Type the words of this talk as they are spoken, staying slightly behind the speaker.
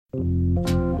Want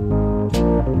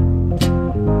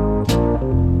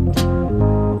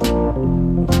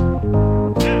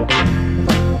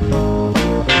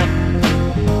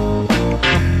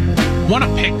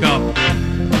to pick up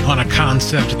on a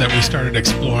concept that we started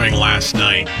exploring last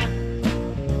night.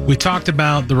 We talked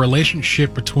about the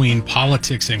relationship between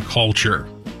politics and culture,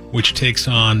 which takes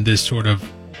on this sort of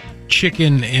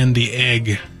chicken and the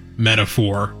egg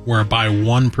metaphor, whereby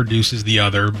one produces the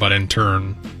other, but in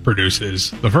turn produces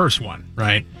the first one,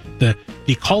 right? The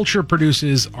culture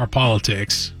produces our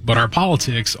politics, but our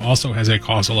politics also has a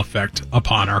causal effect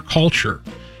upon our culture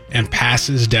and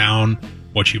passes down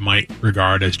what you might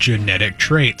regard as genetic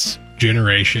traits,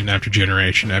 generation after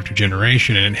generation after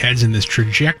generation, and it heads in this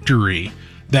trajectory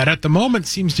that at the moment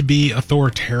seems to be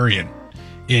authoritarian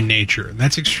in nature. And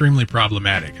that's extremely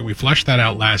problematic, and we fleshed that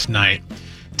out last night.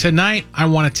 Tonight, I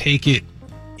want to take it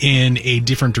in a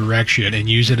different direction and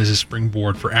use it as a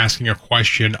springboard for asking a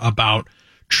question about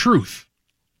truth.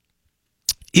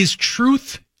 Is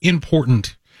truth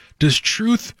important? Does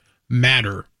truth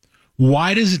matter?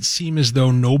 Why does it seem as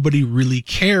though nobody really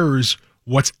cares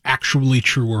what's actually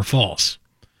true or false?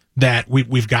 That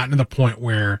we've gotten to the point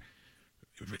where,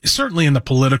 certainly in the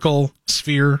political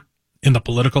sphere, in the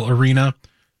political arena,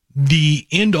 the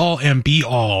end-all and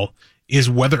be-all is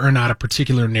whether or not a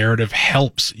particular narrative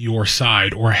helps your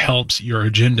side or helps your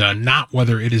agenda, not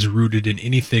whether it is rooted in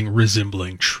anything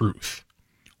resembling truth.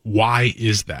 Why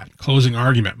is that? Closing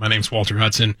argument. My name's Walter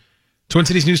Hudson. Twin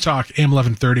Cities News Talk, AM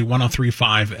 1130,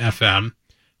 103.5 FM.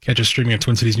 Catch us streaming at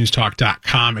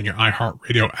TwinCitiesNewsTalk.com and your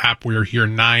iHeartRadio app. We are here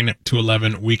 9 to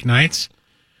 11 weeknights.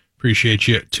 Appreciate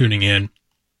you tuning in.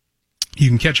 You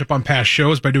can catch up on past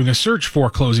shows by doing a search for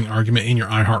Closing Argument in your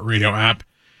iHeartRadio app,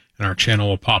 and our channel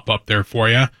will pop up there for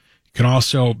you. You can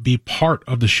also be part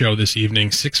of the show this evening.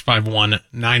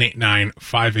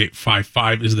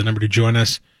 651-989-5855 is the number to join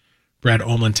us. Brad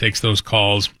Omlin takes those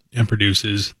calls and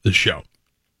produces the show.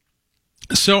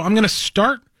 So I'm going to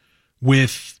start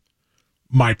with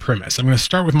my premise. I'm going to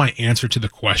start with my answer to the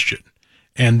question,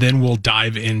 and then we'll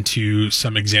dive into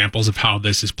some examples of how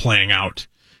this is playing out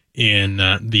in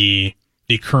the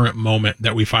current moment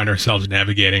that we find ourselves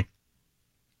navigating.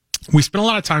 We spent a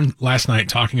lot of time last night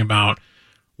talking about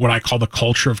what I call the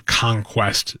culture of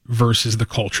conquest versus the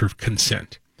culture of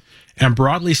consent. And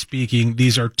broadly speaking,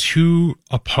 these are two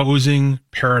opposing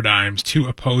paradigms, two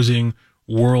opposing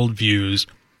worldviews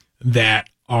that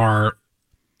are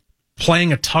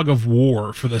playing a tug of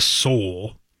war for the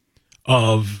soul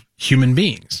of human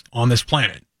beings on this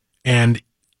planet and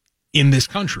in this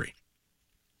country.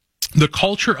 The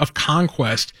culture of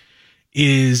conquest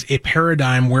is a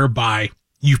paradigm whereby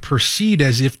you proceed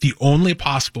as if the only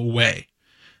possible way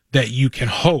that you can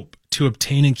hope to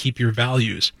obtain and keep your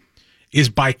values is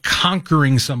by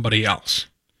conquering somebody else,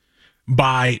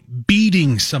 by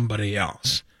beating somebody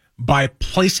else, by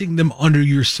placing them under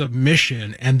your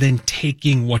submission and then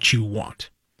taking what you want.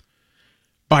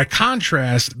 By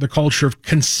contrast, the culture of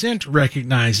consent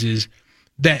recognizes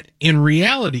that in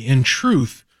reality, in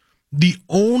truth, the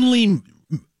only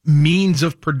means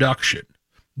of production,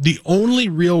 the only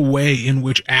real way in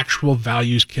which actual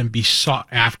values can be sought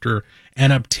after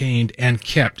and obtained and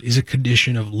kept is a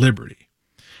condition of liberty.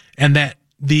 And that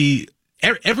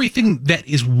everything that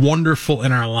is wonderful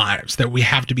in our lives that we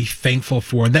have to be thankful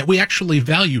for and that we actually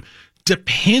value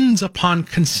depends upon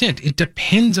consent. It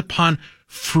depends upon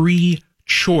free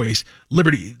choice,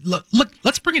 liberty. Look,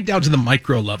 let's bring it down to the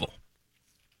micro level.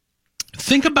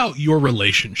 Think about your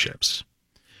relationships.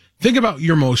 Think about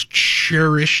your most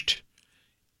cherished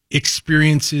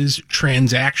experiences,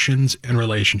 transactions, and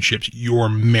relationships. Your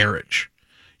marriage,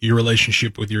 your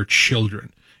relationship with your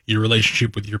children, your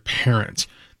relationship with your parents,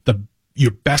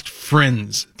 your best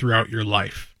friends throughout your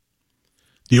life,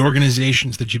 the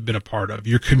organizations that you've been a part of,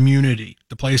 your community,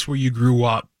 the place where you grew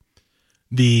up,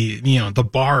 the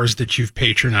bars that you've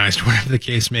patronized, whatever the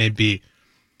case may be.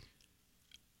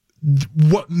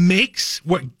 What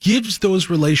gives those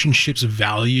relationships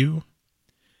value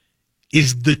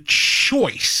is the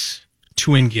choice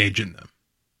to engage in them.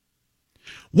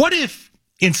 What if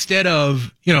instead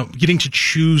of, getting to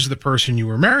choose the person you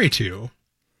were married to,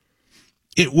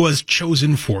 it was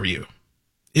chosen for you?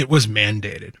 It was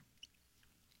mandated.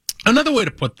 Another way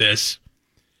to put this,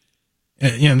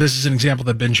 this is an example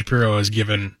that Ben Shapiro has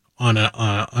given on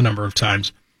a number of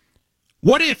times.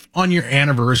 What if on your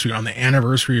anniversary, on the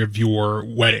anniversary of your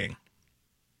wedding,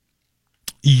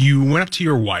 you went up to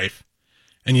your wife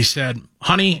and you said,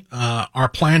 honey, our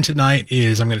plan tonight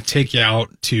is I'm going to take you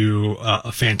out to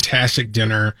a fantastic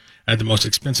dinner at the most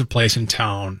expensive place in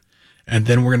town. And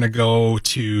then we're going to go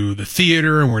to the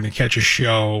theater and we're going to catch a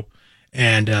show.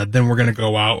 And then we're going to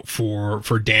go out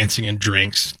for dancing and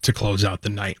drinks to close out the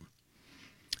night.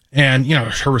 And,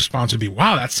 her response would be,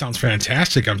 wow, that sounds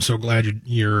fantastic. I'm so glad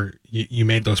you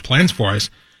made those plans for us.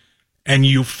 And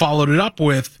you followed it up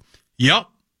with, yep,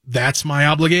 that's my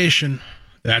obligation.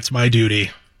 That's my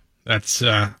duty. That's,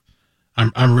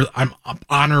 I'm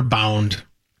honor bound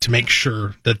to make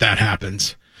sure that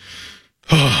happens.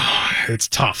 Oh, it's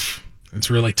tough. It's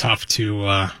really tough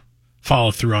to,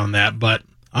 follow through on that, but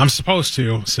I'm supposed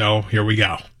to. So here we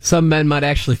go. Some men might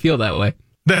actually feel that way.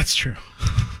 That's true.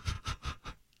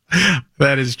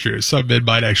 That is true. Some men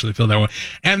might actually feel that way.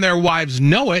 And their wives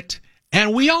know it.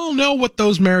 And we all know what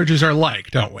those marriages are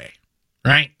like, don't we?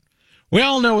 Right? We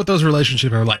all know what those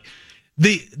relationships are like.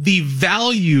 The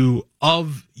value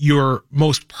of your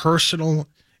most personal,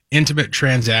 intimate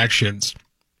transactions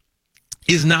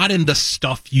is not in the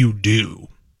stuff you do.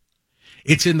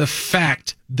 It's in the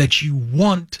fact that you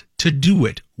want to do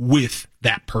it with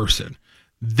that person.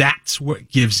 That's what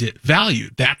gives it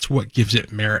value. That's what gives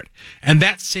it merit. And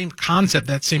that same concept,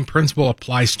 that same principle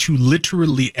applies to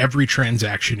literally every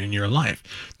transaction in your life.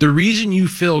 The reason you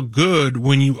feel good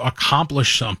when you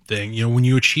accomplish something, when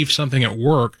you achieve something at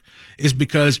work, is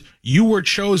because you were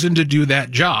chosen to do that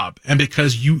job, and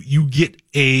because you get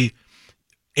a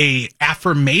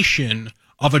affirmation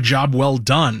of a job well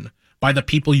done by the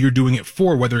people you're doing it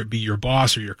for, whether it be your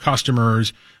boss or your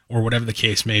customers or whatever the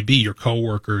case may be, your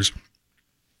coworkers.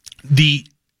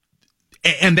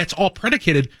 And that's all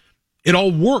predicated. It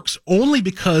all works only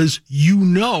because you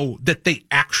know that they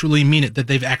actually mean it, that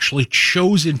they've actually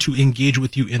chosen to engage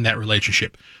with you in that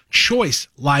relationship. Choice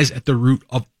lies at the root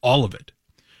of all of it.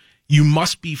 You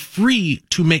must be free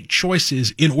to make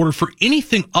choices in order for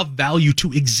anything of value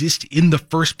to exist in the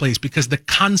first place, because the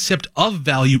concept of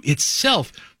value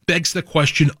itself begs the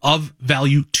question of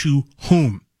value to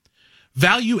whom.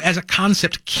 Value as a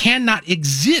concept cannot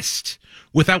exist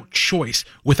without choice,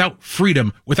 without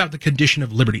freedom, without the condition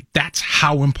of liberty. That's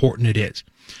how important it is.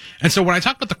 And so when I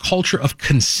talk about the culture of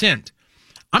consent,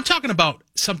 I'm talking about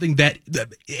something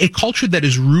a culture that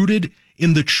is rooted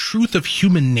in the truth of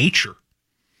human nature,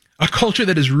 a culture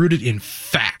that is rooted in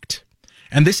fact.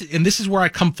 And this is where I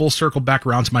come full circle back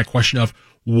around to my question of,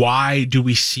 why do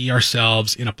we see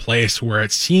ourselves in a place where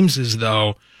it seems as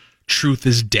though truth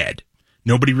is dead?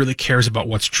 Nobody really cares about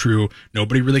what's true.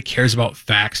 Nobody really cares about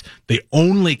facts. They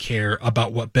only care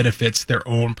about what benefits their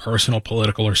own personal,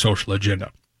 political, or social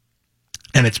agenda.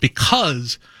 And it's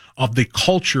because of the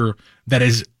culture that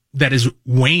is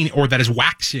waning, or that is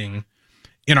waxing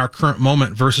in our current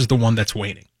moment, versus the one that's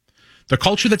waning. The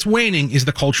culture that's waning is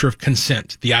the culture of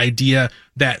consent. The idea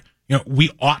that,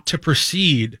 we ought to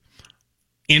proceed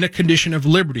in a condition of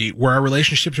liberty where our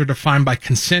relationships are defined by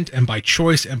consent and by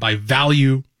choice and by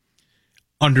value,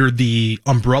 under the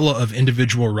umbrella of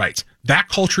individual rights. That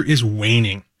culture is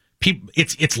waning.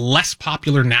 It's less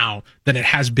popular now than it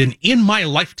has been in my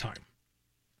lifetime.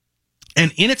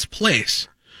 And in its place,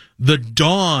 the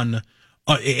dawn,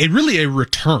 really a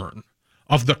return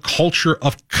of the culture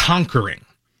of conquering,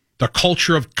 the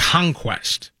culture of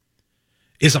conquest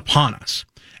is upon us.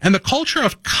 And the culture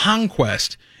of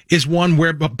conquest is one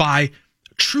whereby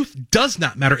truth does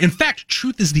not matter. In fact,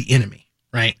 truth is the enemy,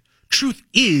 right? Truth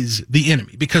is the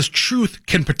enemy, because truth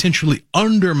can potentially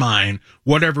undermine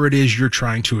whatever it is you're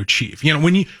trying to achieve.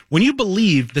 When you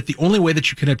believe that the only way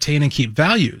that you can obtain and keep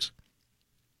values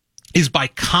is by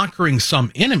conquering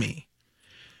some enemy,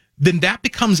 then that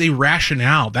becomes a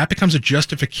rationale, that becomes a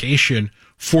justification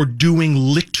for doing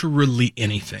literally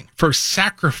anything, for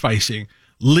sacrificing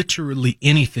literally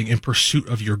anything in pursuit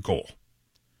of your goal.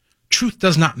 Truth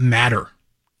does not matter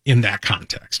in that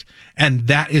context. And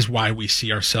that is why we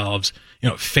see ourselves,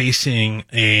 facing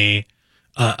a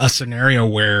scenario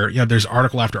where, there's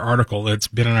article after article that's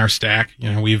been in our stack.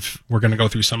 We're going to go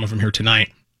through some of them here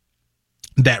tonight,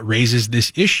 that raises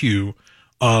this issue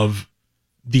of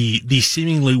the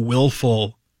seemingly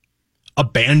willful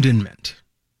abandonment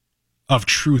of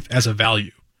truth as a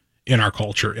value in our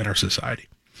culture, in our society.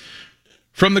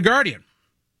 From The Guardian,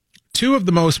 2 of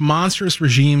the most monstrous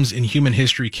regimes in human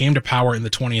history came to power in the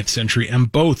 20th century,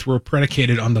 and both were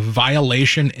predicated on the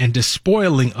violation and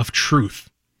despoiling of truth,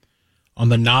 on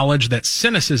the knowledge that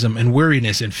cynicism and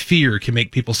weariness and fear can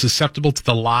make people susceptible to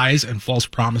the lies and false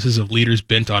promises of leaders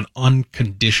bent on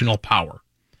unconditional power.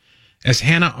 As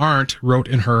Hannah Arendt wrote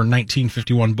in her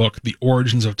 1951 book, The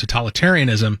Origins of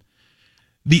Totalitarianism,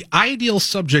 the ideal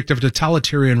subject of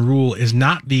totalitarian rule is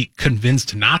not the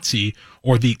convinced Nazi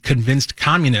or the convinced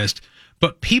communist,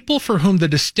 but people for whom the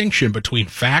distinction between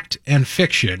fact and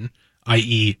fiction,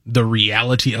 i.e., the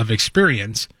reality of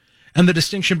experience, and the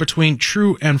distinction between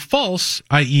true and false,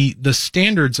 i.e., the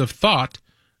standards of thought,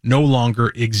 no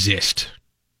longer exist.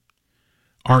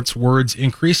 Arndt's words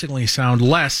increasingly sound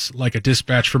less like a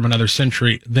dispatch from another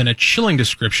century than a chilling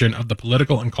description of the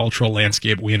political and cultural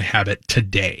landscape we inhabit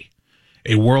today.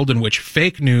 A world in which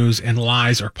fake news and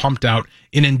lies are pumped out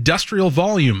in industrial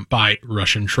volume by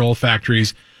Russian troll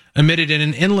factories, emitted in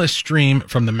an endless stream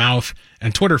from the mouth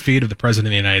and Twitter feed of the President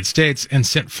of the United States, and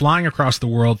sent flying across the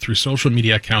world through social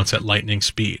media accounts at lightning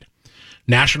speed.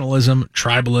 Nationalism,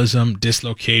 tribalism,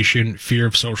 dislocation, fear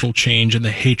of social change, and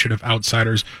the hatred of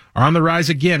outsiders are on the rise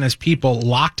again as people,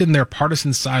 locked in their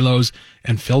partisan silos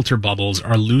and filter bubbles,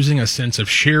 are losing a sense of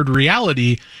shared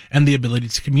reality and the ability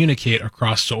to communicate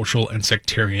across social and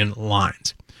sectarian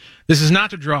lines. This is not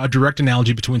to draw a direct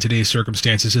analogy between today's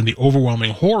circumstances and the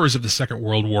overwhelming horrors of the Second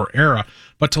World War era,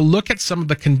 but to look at some of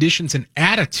the conditions and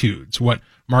attitudes, what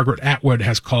Margaret Atwood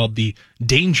has called the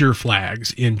danger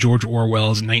flags in George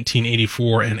Orwell's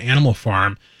 1984 and Animal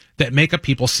Farm, that make a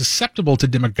people susceptible to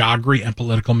demagoguery and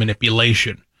political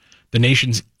manipulation, the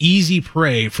nation's easy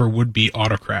prey for would-be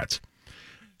autocrats.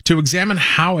 To examine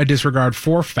how a disregard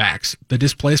for facts, the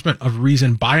displacement of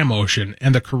reason by emotion,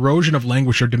 and the corrosion of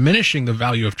language are diminishing the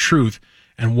value of truth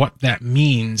and what that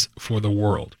means for the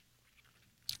world.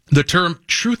 The term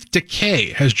truth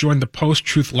decay has joined the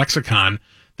post-truth lexicon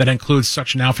that includes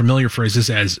such now familiar phrases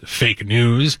as fake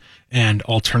news and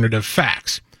alternative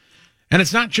facts. And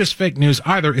it's not just fake news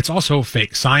either, it's also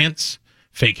fake science,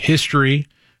 fake history,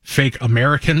 fake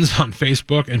Americans on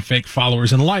Facebook, and fake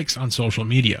followers and likes on social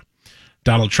media.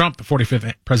 Donald Trump, the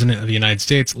 45th president of the United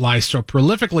States, lies so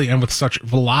prolifically and with such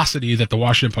velocity that the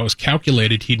Washington Post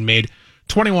calculated he'd made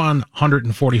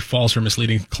 2,140 false or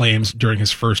misleading claims during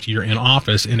his first year in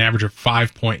office, an average of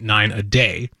 5.9 a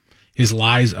day. His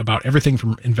lies about everything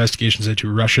from investigations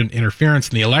into Russian interference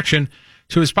in the election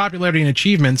to his popularity and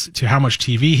achievements to how much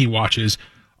TV he watches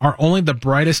are only the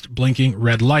brightest blinking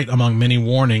red light among many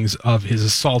warnings of his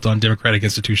assault on democratic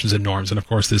institutions and norms. And of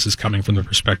course, this is coming from the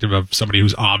perspective of somebody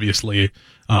who's obviously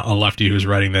a lefty who's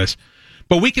writing this.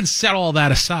 But we can set all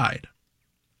that aside.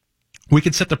 We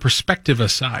can set the perspective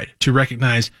aside to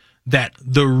recognize that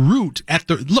the root at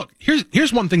the look,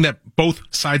 here's one thing that both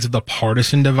sides of the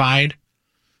partisan divide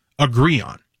agree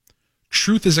on.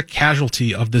 Truth is a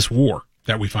casualty of this war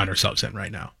that we find ourselves in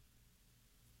right now.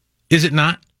 Is it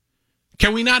not?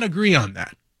 Can we not agree on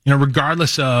that? You know,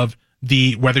 regardless of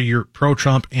whether you're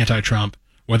pro-Trump, anti-Trump,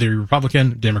 whether you're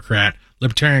Republican, Democrat,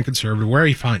 Libertarian, Conservative, where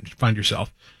you find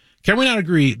yourself, can we not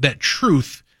agree that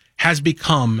truth has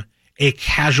become a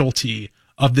casualty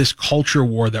of this culture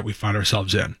war that we find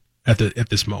ourselves in at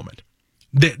this moment?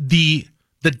 The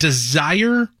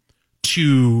desire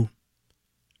to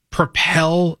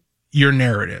propel your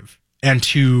narrative and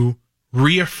to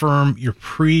reaffirm your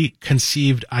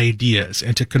preconceived ideas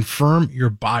and to confirm your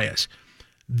bias,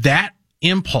 that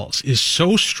impulse is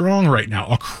so strong right now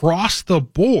across the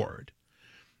board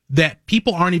that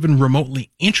people aren't even remotely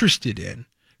interested in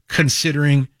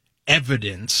considering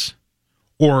evidence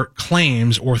or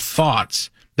claims or thoughts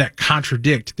that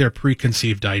contradict their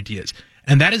preconceived ideas.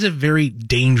 And that is a very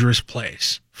dangerous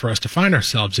place for us to find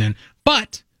ourselves in.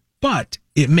 But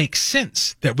it makes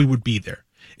sense that we would be there.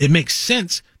 It makes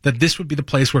sense that this would be the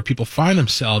place where people find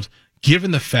themselves,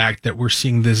 given the fact that we're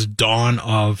seeing this dawn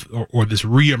of, or this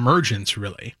reemergence,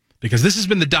 really, because this has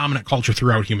been the dominant culture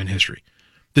throughout human history,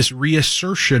 this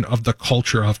reassertion of the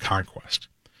culture of conquest.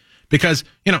 Because,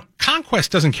 you know,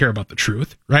 conquest doesn't care about the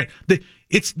truth, right?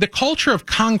 The culture of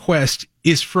conquest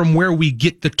is from where we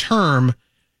get the term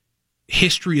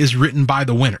history is written by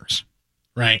the winners,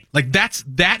 right? Like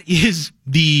that is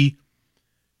the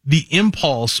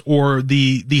impulse or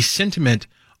the sentiment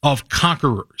of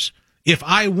conquerors. If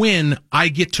I win, I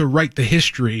get to write the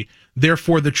history.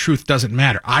 Therefore, the truth doesn't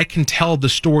matter. I can tell the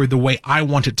story the way I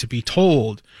want it to be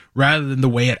told rather than the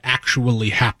way it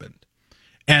actually happened.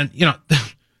 And, you know,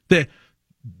 the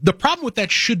problem with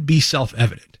that should be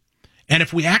self-evident. And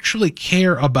if we actually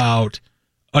care about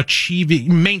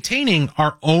maintaining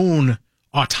our own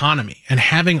autonomy and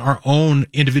having our own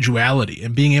individuality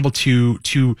and being able to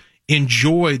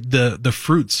enjoy the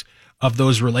fruits of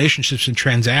those relationships and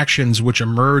transactions which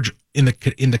emerge in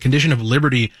the condition of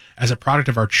liberty as a product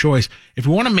of our choice, if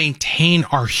we want to maintain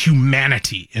our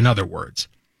humanity, in other words,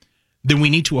 then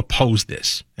we need to oppose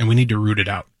this and we need to root it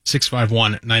out.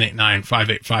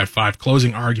 651-989-5855.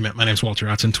 Closing argument. My name is Walter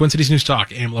Hudson. Twin Cities News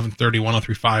Talk, AM 1130,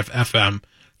 103.5 FM,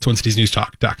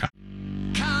 TwinCitiesNewsTalk.com.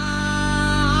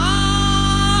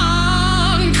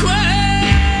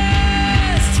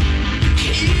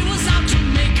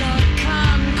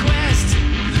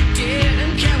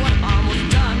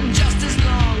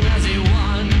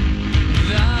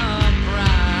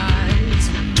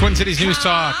 City's News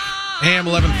Talk, AM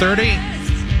 1130,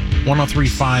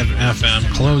 103.5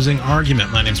 FM. Closing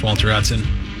argument. My name's Walter Hudson.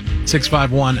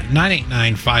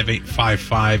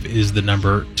 651-989-5855 is the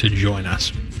number to join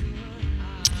us.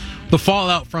 The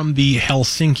fallout from the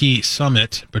Helsinki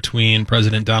summit between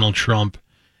President Donald Trump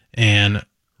and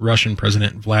Russian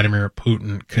President Vladimir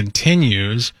Putin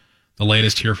continues. The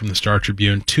latest here from the Star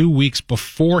Tribune. 2 weeks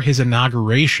before his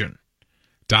inauguration,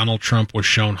 Donald Trump was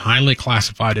shown highly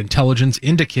classified intelligence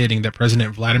indicating that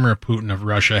President Vladimir Putin of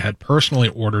Russia had personally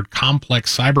ordered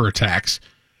complex cyber attacks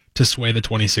to sway the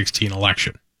 2016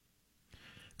 election.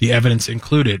 The evidence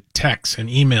included texts and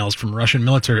emails from Russian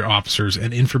military officers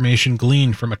and information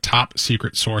gleaned from a top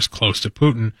secret source close to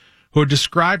Putin, who had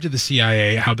described to the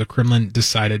CIA how the Kremlin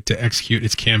decided to execute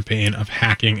its campaign of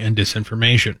hacking and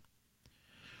disinformation.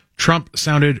 Trump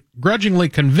sounded grudgingly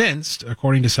convinced,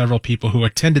 according to several people who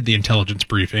attended the intelligence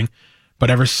briefing,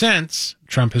 but ever since,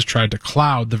 Trump has tried to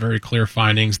cloud the very clear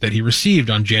findings that he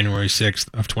received on January 6th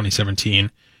of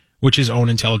 2017, which his own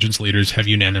intelligence leaders have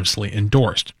unanimously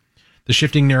endorsed. The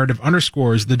shifting narrative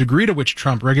underscores the degree to which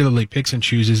Trump regularly picks and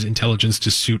chooses intelligence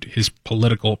to suit his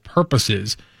political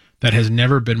purposes that has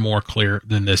never been more clear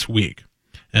than this week.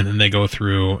 And then they go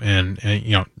through and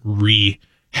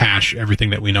rehash everything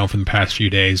that we know from the past few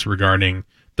days regarding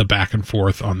the back and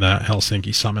forth on the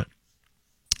Helsinki summit.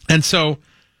 And so,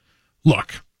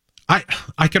 look, I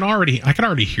can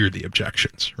already hear the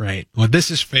objections, right? Well, this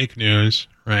is fake news,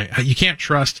 right? You can't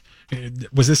trust.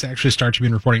 Was this actually Star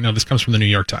Tribune reporting? No, this comes from the New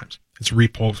York Times. It's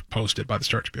reposted by the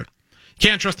Star Tribune. You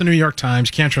can't trust the New York Times.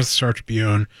 You can't trust the Star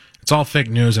Tribune. It's all fake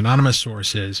news, anonymous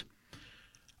sources.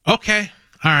 Okay,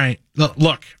 all right.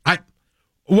 Look,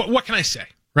 what can I say,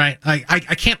 right?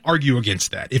 I can't argue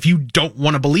against that. If you don't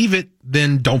want to believe it,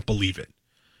 then don't believe it.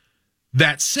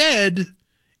 That said,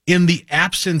 in the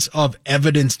absence of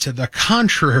evidence to the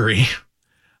contrary,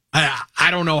 I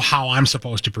don't know how I'm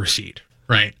supposed to proceed,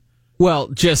 right? Well,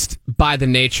 just by the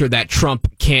nature that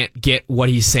Trump can't get what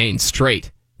he's saying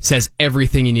straight, says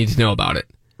everything you need to know about it.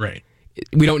 Right.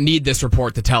 We don't need this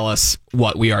report to tell us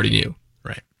what we already knew.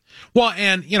 Right. Well,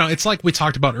 and, it's like we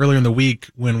talked about earlier in the week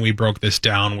when we broke this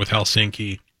down with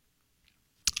Helsinki.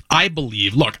 I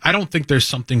don't think there's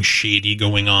something shady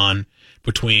going on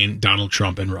between Donald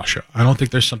Trump and Russia. I don't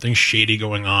think there's something shady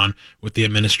going on with the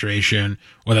administration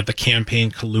or that the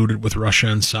campaign colluded with Russia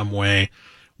in some way.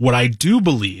 What I do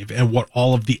believe, and what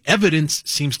all of the evidence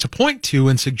seems to point to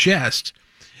and suggest,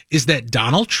 is that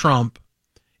Donald Trump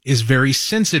is very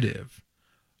sensitive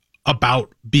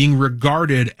about being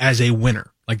regarded as a winner.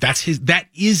 Like that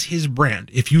is his brand.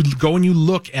 If you go and you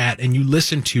look at and you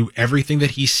listen to everything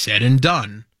that he's said and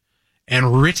done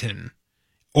and written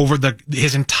over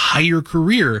his entire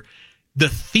career,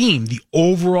 the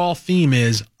overall theme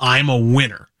is, I'm a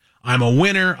winner. I'm a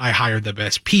winner. I hire the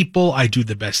best people. I do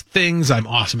the best things. I'm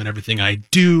awesome in everything I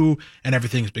do, and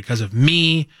everything is because of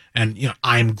me. And,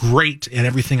 I'm great, and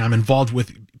everything I'm involved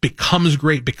with becomes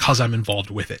great because I'm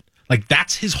involved with it. Like,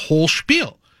 that's his whole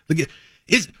spiel.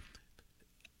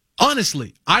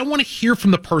 Honestly, I want to hear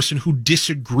from the person who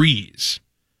disagrees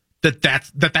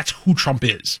that's who Trump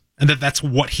is and that's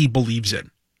what he believes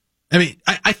in. I mean,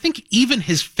 I think even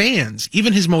his fans,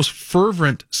 even his most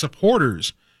fervent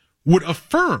supporters, would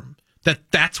affirm that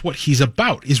that's what he's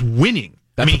about, is winning.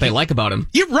 That's what they like about him.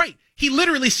 You're right. He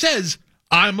literally says,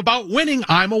 I'm about winning.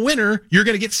 I'm a winner. You're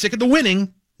going to get sick of the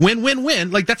winning. Win, win, win.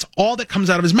 Like, that's all that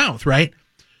comes out of his mouth, right?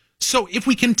 So if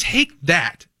we can take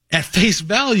that at face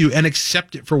value and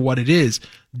accept it for what it is,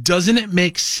 doesn't it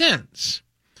make sense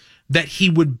that he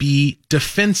would be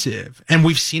defensive? And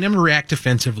we've seen him react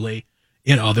defensively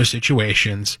in other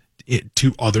situations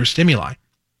to other stimuli.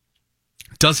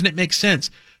 Doesn't it make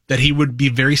sense that he would be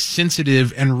very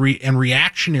sensitive and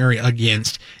reactionary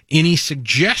against any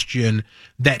suggestion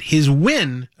that his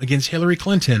win against Hillary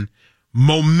Clinton,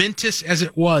 momentous as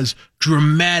it was,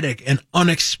 dramatic and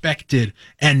unexpected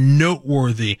and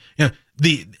noteworthy,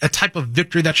 a type of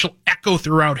victory that shall echo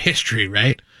throughout history,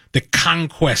 right? The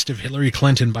conquest of Hillary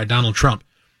Clinton by Donald Trump.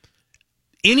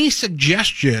 Any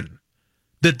suggestion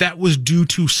that was due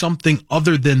to something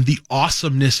other than the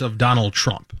awesomeness of Donald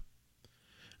Trump,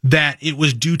 that it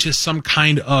was due to some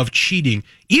kind of cheating,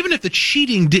 even if the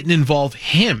cheating didn't involve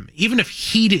him, even if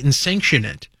he didn't sanction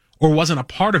it or wasn't a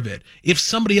part of it, if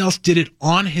somebody else did it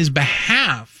on his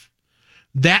behalf,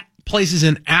 that places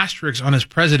an asterisk on his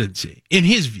presidency. In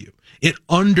his view, it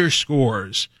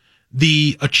underscores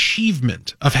the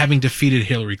achievement of having defeated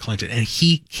Hillary Clinton, and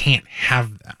he can't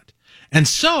have that. And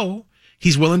so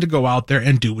he's willing to go out there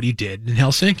and do what he did in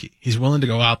Helsinki. He's willing to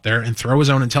go out there and throw his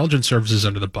own intelligence services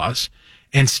under the bus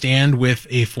and stand with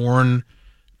a foreign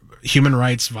human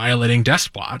rights violating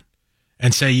despot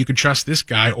and say you could trust this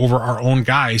guy over our own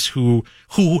guys who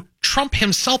Trump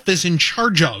himself is in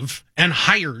charge of and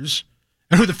hires,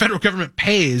 and who the federal government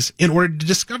pays in order to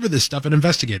discover this stuff and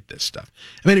investigate this stuff.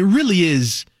 I mean, it really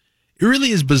is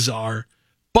bizarre,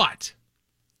 but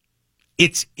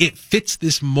it fits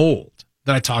this mold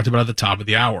that I talked about at the top of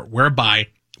the hour, whereby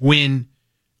when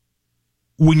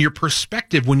your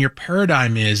perspective, when your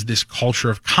paradigm is this culture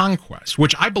of conquest,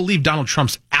 which I believe Donald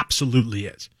Trump's absolutely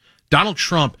is.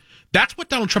 That's what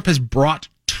Donald Trump has brought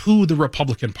to the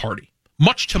Republican Party,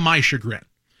 much to my chagrin.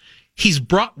 He's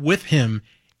brought with him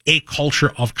a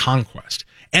culture of conquest.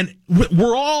 And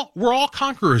we're all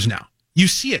conquerors now. You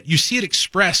see it. You see it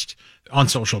expressed on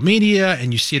social media,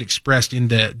 and you see it expressed in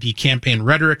the campaign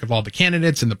rhetoric of all the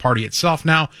candidates and the party itself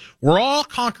now. We're all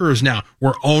conquerors now.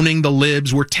 We're owning the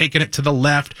libs. We're taking it to the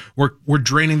left. We're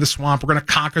draining the swamp. We're going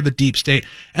to conquer the deep state.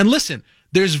 And listen,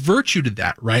 there's virtue to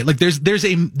that, right? Like there's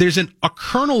a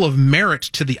kernel of merit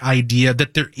to the idea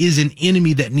that there is an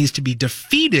enemy that needs to be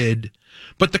defeated.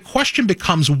 But the question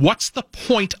becomes, what's the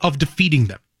point of defeating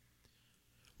them?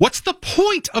 What's the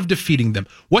point of defeating them?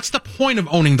 What's the point of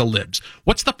owning the libs?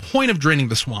 What's the point of draining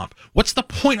the swamp? What's the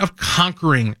point of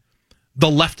conquering the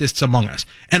leftists among us?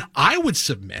 And I would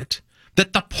submit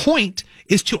that the point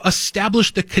is to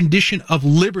establish the condition of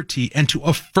liberty and to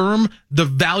affirm the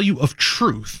value of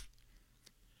truth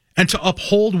and to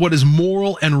uphold what is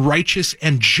moral and righteous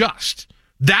and just.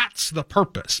 That's the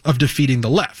purpose of defeating the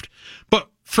left. But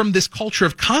from this culture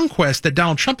of conquest that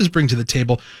Donald Trump is bringing to the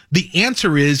table, the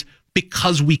answer is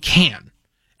because we can,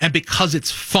 and because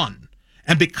it's fun,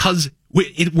 and because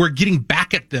we're getting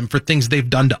back at them for things they've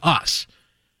done to us.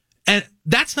 And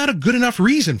that's not a good enough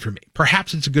reason for me.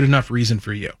 Perhaps it's a good enough reason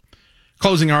for you.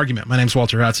 Closing argument. My name's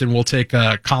Walter Hudson. We'll take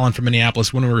Colin from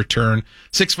Minneapolis when we return.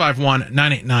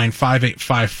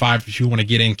 651-989-5855 if you want to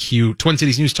get in queue. Twin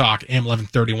Cities News Talk, AM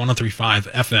 1130,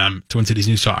 103.5 FM,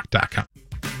 TwinCitiesNewsTalk.com.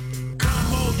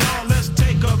 Come on, y'all, let's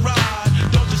take a ride.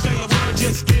 Don't just say a word,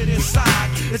 just get inside.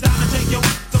 It's time to take your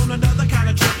on another kind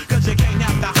of trip, because you can't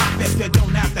have the hop if you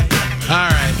don't have the hip. All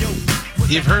right.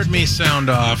 You've heard me sound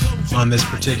off on this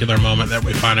particular moment that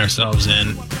we find ourselves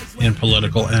in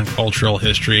political and cultural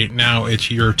history. Now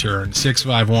it's your turn.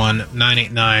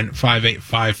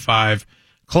 651-989-5855.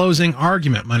 Closing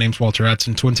argument. My name's Walter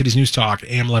Hudson, Twin Cities News Talk,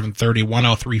 AM 1130,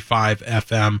 103.5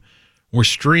 FM. We're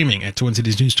streaming at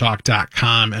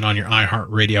TwinCitiesNewsTalk.com and on your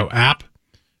iHeartRadio app.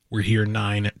 We're here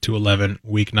 9 to 11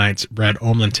 weeknights. Brad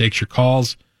Omlin takes your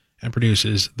calls and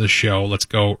produces the show. Let's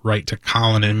go right to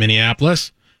Colin in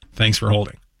Minneapolis. Thanks for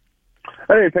holding.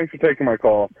 Hey, thanks for taking my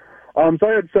call. So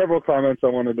I had several comments I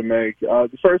wanted to make. The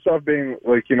first off being,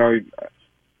 you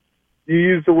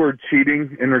use the word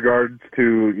cheating in regards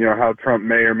to, how Trump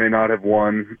may or may not have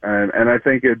won. And I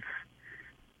think it's,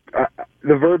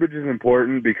 the verbiage is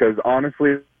important because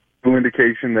honestly, no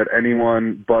indication that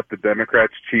anyone but the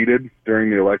Democrats cheated during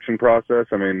the election process.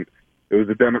 I mean, it was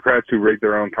the Democrats who rigged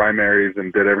their own primaries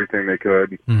and did everything they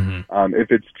could. Mm-hmm.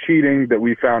 If it's cheating that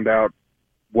we found out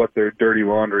what their dirty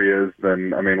laundry is,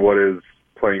 then, I mean, what is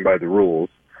playing by the rules?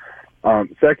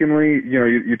 Secondly,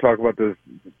 you talk about this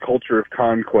culture of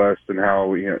conquest and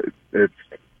how, it's,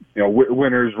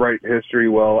 winners write history.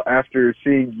 Well, after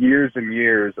seeing years and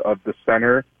years of the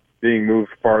center being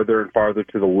moved farther and farther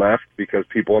to the left because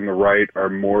people on the right are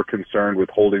more concerned with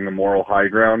holding the moral high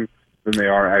ground than they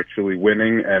are actually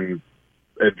winning and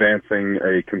advancing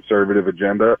a conservative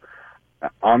agenda,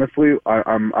 honestly,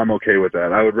 I'm okay with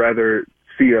that. I would rather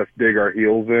see us dig our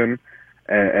heels in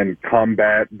and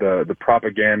combat the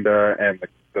propaganda and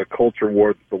the culture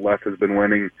war that the left has been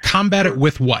winning. Combat it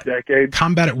with what? Decades.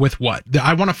 Combat it with what?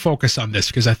 I want to focus on this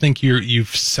because I think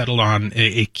you've settled on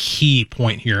a key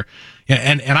point here.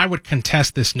 And I would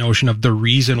contest this notion of the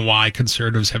reason why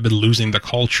conservatives have been losing the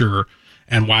culture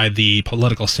and why the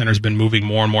political center has been moving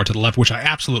more and more to the left, which I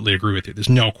absolutely agree with you. There's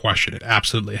no question. It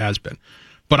absolutely has been.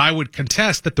 But I would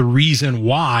contest that the reason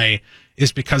why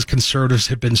is because conservatives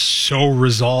have been so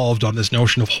resolved on this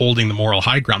notion of holding the moral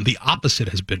high ground. The opposite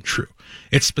has been true.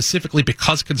 It's specifically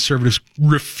because conservatives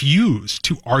refuse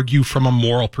to argue from a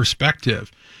moral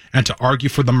perspective and to argue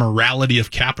for the morality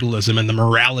of capitalism and the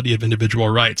morality of individual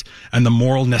rights and the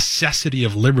moral necessity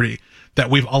of liberty that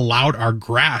we've allowed our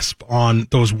grasp on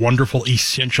those wonderful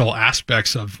essential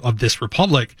aspects of this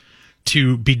republic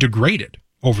to be degraded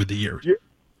over the years.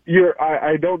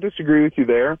 I don't disagree with you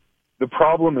there. The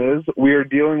problem is we are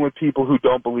dealing with people who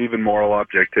don't believe in moral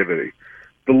objectivity.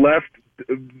 The left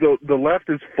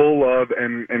is full of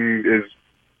and is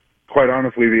quite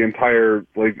honestly the entire,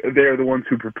 they are the ones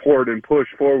who purport and push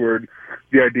forward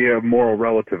the idea of moral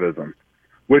relativism,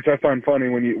 which I find funny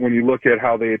when you look at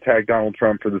how they attack Donald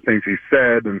Trump for the things he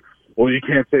said and well, you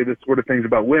can't say this sort of things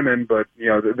about women, but, you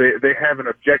know, they have an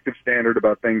objective standard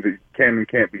about things that can and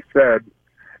can't be said.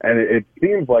 And it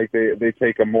seems like they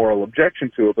take a moral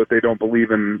objection to it, but they don't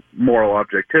believe in moral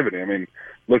objectivity. I mean,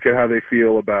 look at how they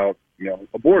feel about, you know,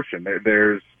 abortion.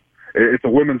 It's a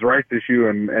women's rights issue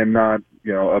and not,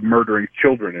 you know, a murdering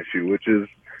children issue, which is,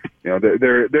 you know,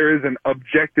 there is an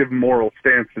objective moral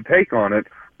stance to take on it,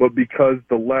 but because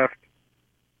the left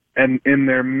and in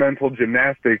their mental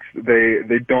gymnastics, they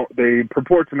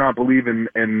purport to not believe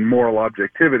in moral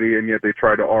objectivity, and yet they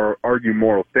try to argue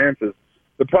moral stances.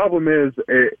 The problem is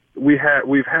we've had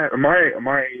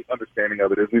my understanding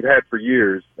of it is we've had for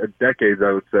years, decades,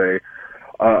 I would say,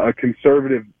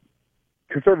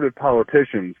 conservative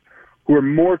politicians who are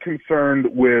more concerned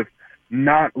with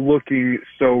not looking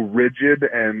so rigid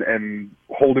and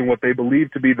holding what they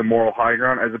believe to be the moral high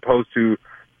ground, as opposed to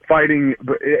fighting.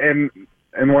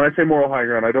 And when I say moral high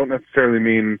ground, I don't necessarily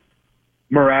mean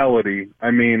morality.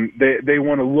 I mean they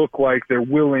want to look like they're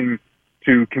willing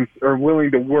to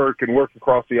work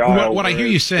across the aisle. What I hear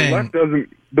you saying,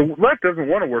 the left doesn't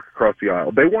want to work across the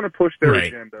aisle. They want to push their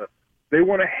agenda. They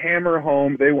want to hammer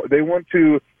home. They want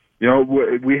to. You know,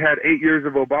 we had 8 years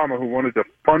of Obama who wanted to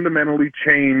fundamentally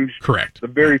change the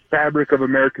very fabric of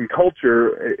American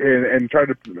culture and try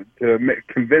to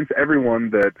convince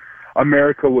everyone that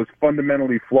America was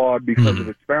fundamentally flawed because of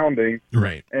its founding.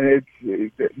 Right. And it's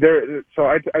there. So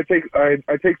I take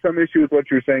some issue with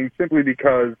what you're saying simply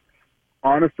because,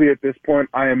 honestly, at this point,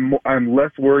 I'm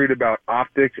less worried about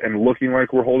optics and looking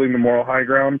like we're holding the moral high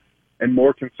ground, and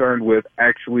more concerned with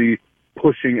actually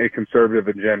pushing a conservative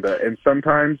agenda. And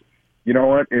sometimes, you know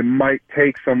what, it might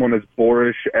take someone as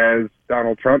boorish as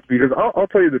Donald Trump, because I'll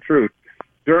tell you the truth.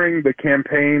 During the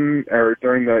campaign, or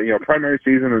during the primary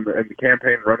season and the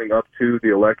campaign running up to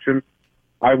the election,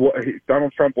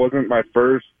 Donald Trump wasn't my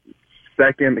first,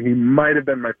 second. He might have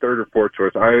been my third or fourth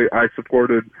choice. I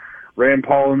supported Rand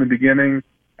Paul in the beginning.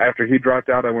 After he dropped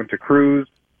out, I went to Cruz,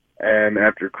 and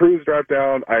after Cruz dropped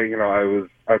out, I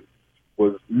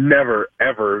was never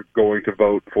ever going to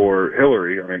vote for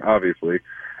Hillary. I mean, obviously.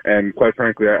 And quite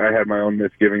frankly, I had my own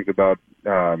misgivings about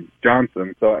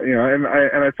Johnson. So, and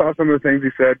I saw some of the things he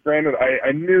said. Granted,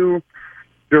 I knew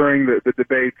during the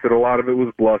debates that a lot of it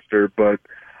was bluster, but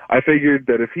I figured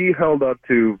that if he held up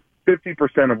to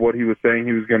 50% of what he was saying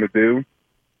he was going to do,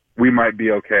 we might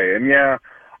be okay. And yeah,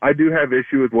 I do have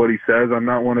issue with what he says. I'm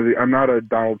not a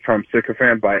Donald Trump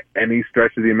sycophant by any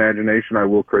stretch of the imagination. I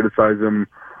will criticize him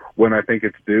when I think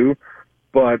it's due,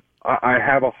 but I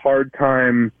have a hard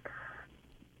time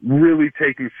really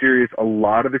taking serious a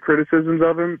lot of the criticisms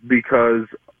of him, because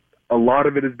a lot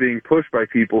of it is being pushed by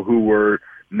people who were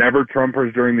never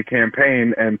Trumpers during the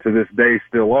campaign and to this day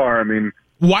still are. I mean,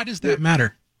 why does that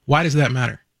matter? Why does that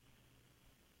matter?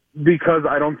 Because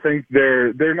I don't think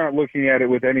they're not looking at it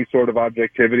with any sort of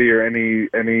objectivity or any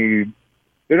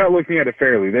they're not looking at it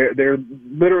fairly. They're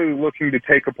literally looking to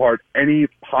take apart any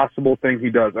possible thing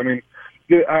he does. I mean,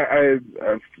 a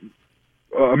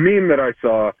meme that I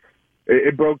saw,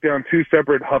 it broke down two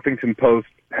separate Huffington Post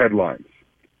headlines.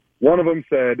 One of them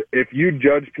said, if you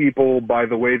judge people by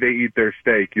the way they eat their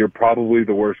steak, you're probably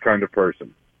the worst kind of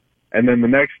person. And then the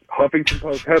next Huffington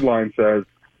Post headline says,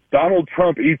 Donald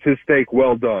Trump eats his steak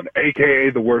well done,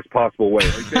 a.k.a. the worst possible way.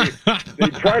 Like they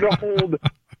try to hold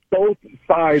both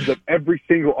sides of every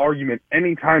single argument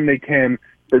anytime they can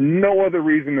for no other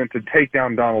reason than to take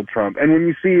down Donald Trump. And when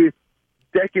you see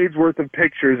decades worth of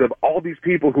pictures of all these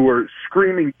people who are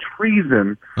screaming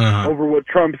treason over what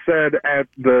Trump said at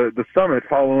the summit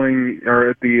following, or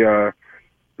at the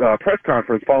press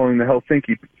conference following the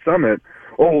Helsinki summit.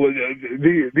 Oh,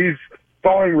 these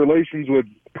thawing relations with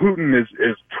Putin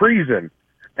is treason.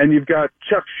 And you've got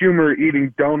Chuck Schumer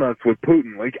eating donuts with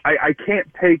Putin. Like, I can't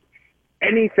take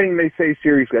anything they say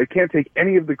seriously. I can't take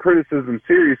any of the criticism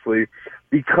seriously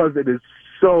because it is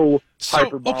so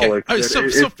hyperbolic. Okay.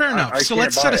 So fair enough. So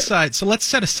let's set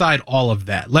aside all of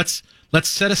that. Let's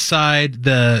set aside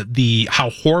the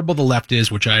how horrible the left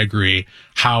is, which I agree,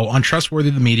 how untrustworthy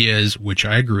the media is, which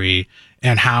I agree,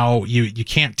 and how you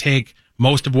can't take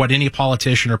most of what any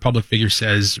politician or public figure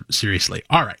says seriously.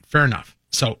 All right, fair enough.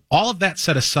 So all of that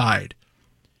set aside,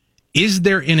 is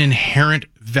there an inherent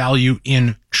value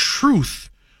in truth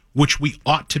which we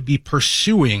ought to be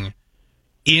pursuing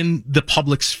in the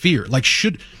public sphere? Like,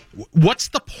 what's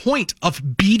the point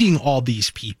of beating all these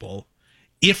people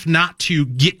if not to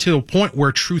get to a point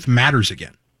where truth matters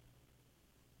again?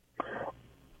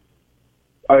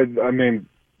 I mean,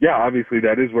 yeah, obviously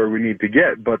that is where we need to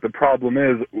get, but the problem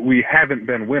is we haven't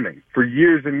been winning for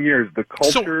years and years. The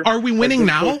culture. So are we winning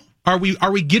now? Are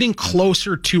we getting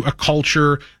closer to a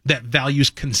culture that values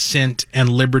consent and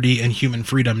liberty and human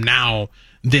freedom now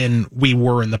than we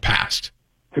were in the past?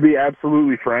 To be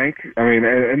absolutely frank, I mean,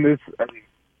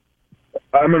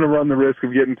 I'm going to run the risk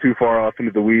of getting too far off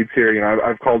into the weeds here. You know,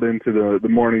 I've called into the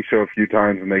morning show a few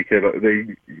times, and they get a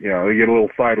little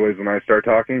sideways when I start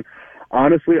talking.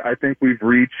 Honestly, I think we've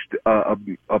reached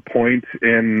a point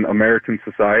in American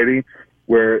society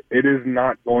where it is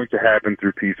not going to happen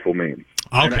through peaceful means.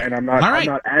 Okay. And I'm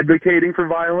not advocating for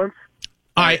violence.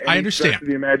 I understand.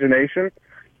 The imagination,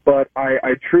 but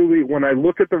I truly, when I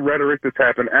look at the rhetoric that's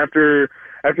happened after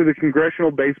the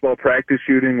congressional baseball practice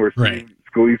shooting where Right. Steve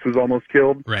Scalise was almost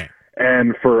killed, Right.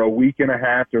 and for a week and a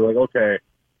half they're like, okay,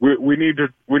 we need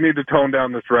to tone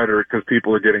down this rhetoric because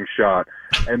people are getting shot,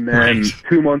 and then Right.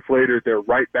 2 months later they're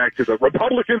right back to the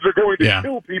Republicans are going to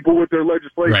kill people with their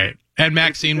legislation. Right. And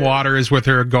Maxine Waters with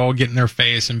her go get in their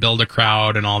face and build a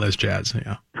crowd and all this jazz.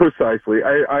 Yeah. Precisely.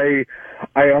 I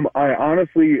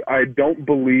honestly, I don't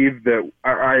believe that.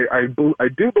 I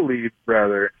do believe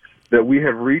rather that we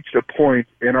have reached a point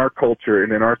in our culture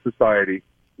and in our society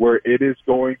where it is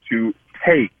going to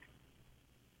take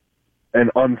an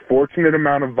unfortunate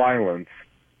amount of violence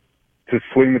to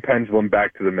swing the pendulum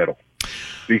back to the middle.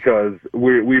 Because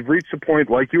we've reached a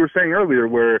point, like you were saying earlier,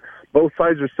 where both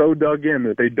sides are so dug in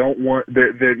that they don't want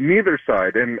that neither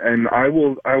side, and I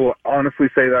will honestly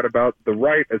say that about the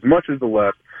right as much as the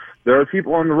left. There are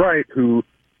people on the right who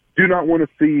do not want to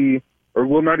see or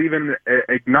will not even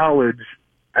acknowledge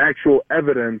actual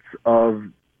evidence of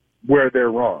where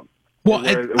they're wrong. Well,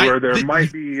 where there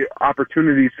might be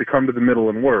opportunities to come to the middle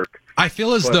and work. I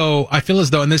feel as though,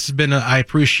 and this has been, I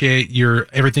appreciate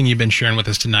everything you've been sharing with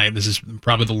us tonight. This is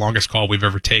probably the longest call we've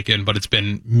ever taken, but it's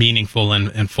been meaningful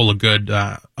and full of good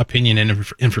opinion and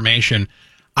information.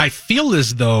 I feel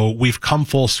as though we've come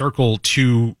full circle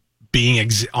to being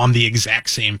on the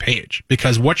exact same page,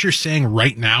 because what you're saying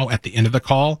right now at the end of the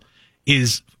call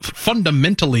is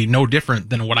fundamentally no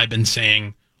different than what I've been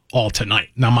saying all tonight.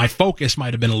 Now, my focus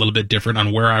might have been a little bit different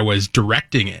on where I was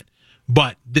directing it,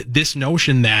 but this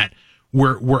notion that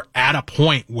we're at a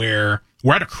point where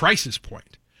we're at a crisis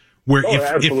point where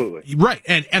absolutely. Right.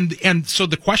 And so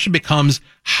the question becomes,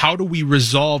 how do we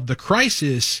resolve the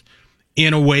crisis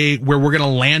in a way where we're going to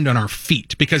land on our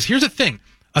feet? Because here's the thing,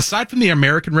 aside from the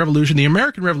American Revolution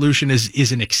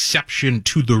is an exception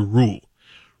to the rule.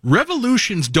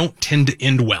 Revolutions don't tend to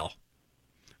end well.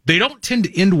 They don't tend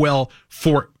to end well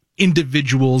for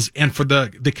individuals and for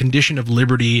the condition of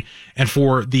liberty and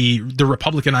for the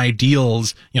Republican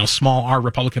ideals, small r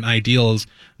Republican ideals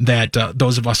that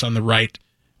those of us on the right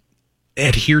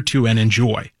adhere to and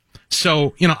enjoy.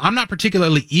 So, I'm not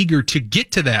particularly eager to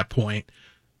get to that point.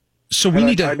 So we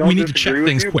need to check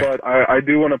things quick. But I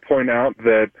do want to point out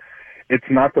that it's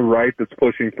not the right that's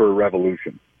pushing for a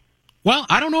revolution. Well,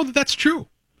 I don't know that that's true.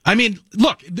 I mean,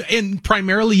 look, and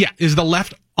primarily, is the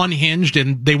left unhinged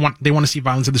and they want to see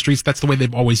violence in the streets? That's the way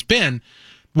they've always been.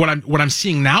 What I'm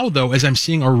seeing now, though, is I'm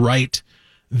seeing a right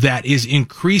that is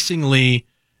increasingly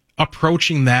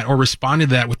approaching that or responding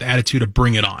to that with the attitude of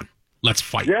bring it on. Let's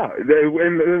fight. Yeah,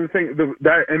 and the thing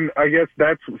that, and I guess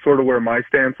that's sort of where my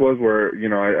stance was. Where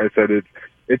I said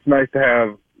it's nice to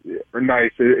have, or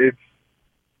nice. It's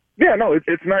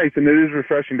nice and it is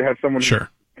refreshing to have someone who's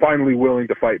finally willing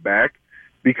to fight back,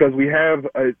 because we have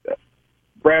a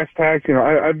brass tacks.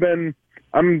 I'm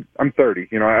 30.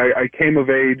 I came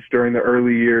of age during the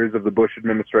early years of the Bush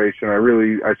administration.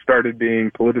 I started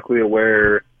being politically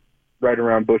aware right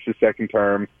around Bush's second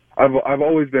term. I've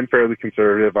always been fairly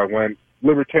conservative. I went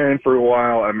libertarian for a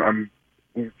while. I'm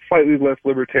slightly less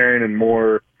libertarian and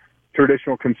more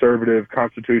traditional conservative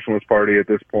constitutionalist party at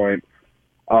this point.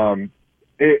 I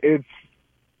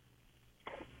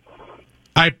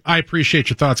appreciate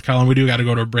your thoughts, Colin. We do got to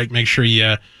go to a break. Make sure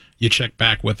you check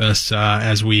back with us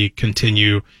as we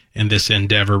continue in this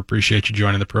endeavor. Appreciate you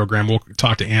joining the program. We'll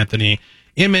talk to Anthony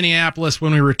in Minneapolis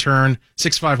when we return.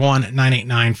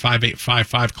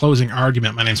 651-989-5855. Closing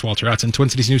argument. My name's Walter Hudson. Twin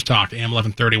Cities News Talk, AM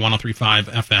 1130,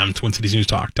 103.5 FM,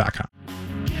 TwinCitiesNewsTalk.com.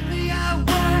 Give me a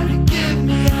word, give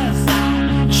me a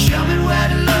sign. Show me where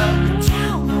to look,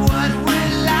 tell me what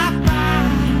will I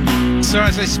find. So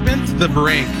as I spent the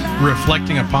break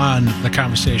reflecting upon the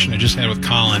conversation I just had with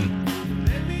Colin,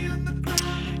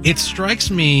 it strikes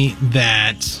me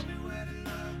that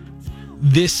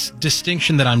this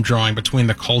distinction that I'm drawing between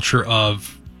the culture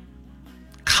of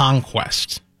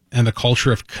conquest and the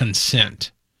culture of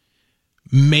consent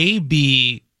may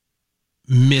be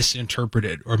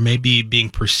misinterpreted or may be being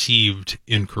perceived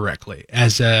incorrectly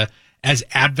as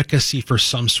advocacy for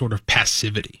some sort of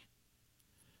passivity.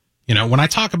 When I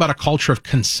talk about a culture of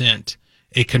consent,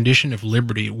 a condition of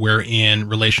liberty wherein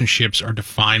relationships are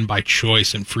defined by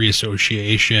choice and free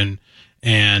association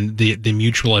and the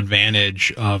mutual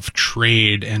advantage of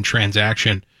trade and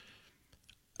transaction,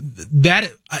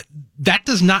 that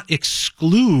does not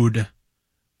exclude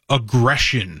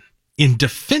aggression in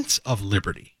defense of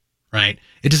liberty, right?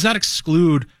 It does not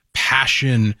exclude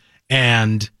passion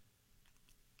and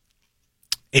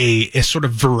a sort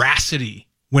of veracity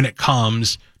when it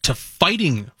comes to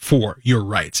fighting for your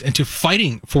rights and to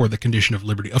fighting for the condition of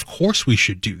liberty. Of course we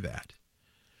should do that.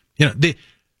 You know,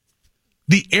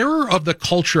 the error of the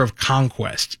culture of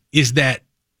conquest is that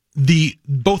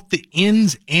both the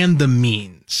ends and the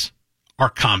means are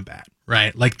combat,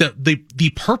 right? Like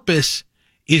the purpose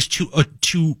is to look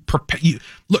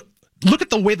at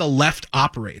the way the left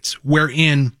operates,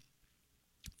 wherein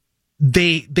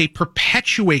they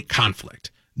perpetuate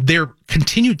conflict. Their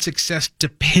continued success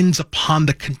depends upon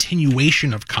the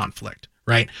continuation of conflict,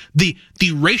 right? The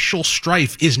racial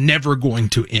strife is never going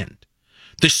to end.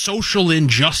 The social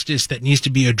injustice that needs to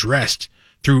be addressed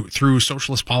through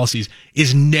socialist policies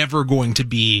is never going to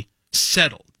be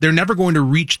settled. They're never going to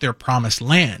reach their promised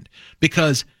land,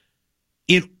 because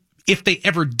if they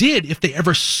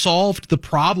ever solved the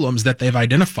problems that they've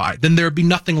identified, then there'd be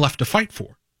nothing left to fight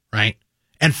for, right?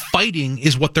 And fighting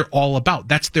is what they're all about.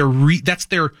 That's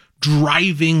their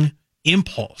driving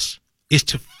impulse, is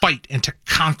to fight and to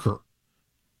conquer.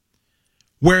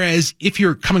 Whereas if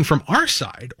you're coming from our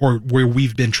side, or where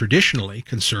we've been traditionally,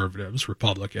 conservatives,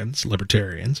 Republicans,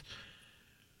 libertarians,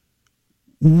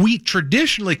 we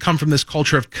traditionally come from this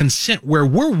culture of consent where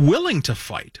we're willing to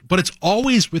fight, but it's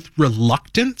always with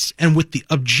reluctance and with the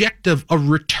objective of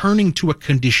returning to a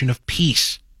condition of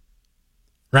peace,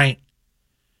 right?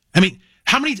 I mean,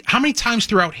 how many times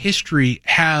throughout history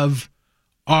have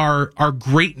our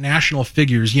great national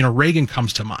figures, you know, Reagan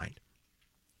comes to mind,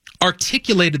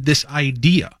 articulated this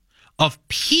idea of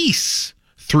peace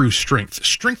through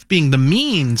strength being the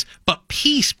means, but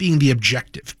peace being the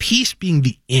objective, peace being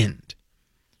the end.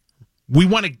 We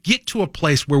want to get to a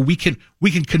place where we can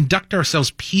conduct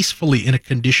ourselves peacefully in a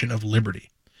condition of liberty.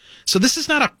 So this is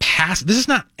not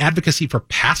advocacy for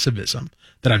pacifism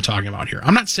that I'm talking about here.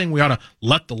 I'm not saying we ought to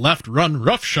let the left run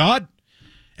roughshod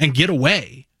and get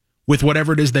away with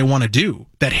whatever it is they want to do,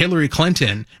 that Hillary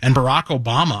Clinton and Barack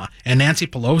Obama and Nancy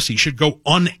Pelosi should go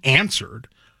unanswered.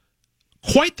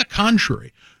 Quite the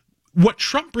contrary. What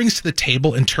Trump brings to the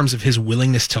table in terms of his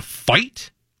willingness to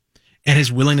fight and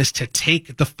his willingness to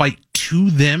take the fight to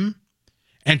them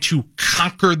and to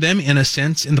conquer them, in a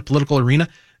sense, in the political arena,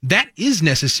 that is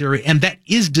necessary and that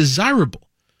is desirable.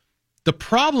 The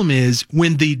problem is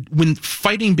when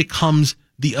fighting becomes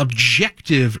the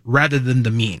objective rather than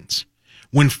the means.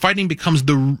 When fighting becomes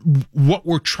what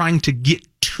we're trying to get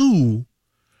to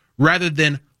rather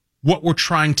than what we're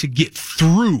trying to get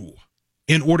through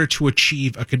in order to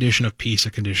achieve a condition of peace,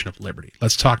 a condition of liberty.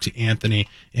 Let's talk to Anthony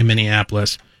in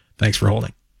Minneapolis. Thanks for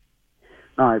holding.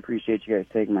 No, I appreciate you guys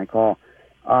taking my call.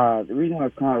 The reason why I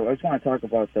was calling, I just want to talk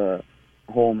about the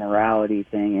whole morality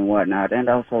thing and whatnot, and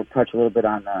also touch a little bit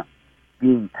on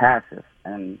being passive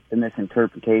and the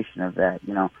misinterpretation of that.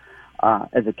 You know,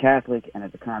 as a Catholic and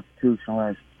as a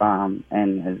constitutionalist, and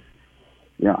as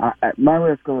you know, my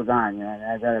list goes on. You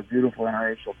know, I've got a beautiful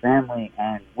interracial family,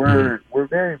 and we're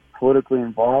very politically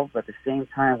involved. But at the same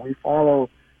time, we follow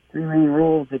three main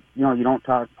rules that, you know, you don't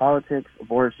talk politics,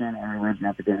 abortion, and religion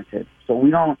at the dinner table. So we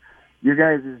don't. Your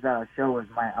guys' show is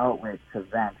my outlet to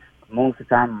vent. Most of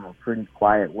the time, I'm a pretty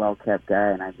quiet, well-kept guy,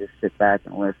 and I just sit back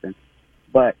and listen.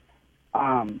 But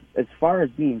as far as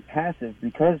being passive,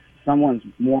 because someone's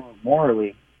more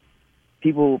morally,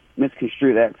 people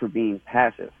misconstrue that for being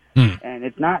passive. And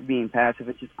it's not being passive.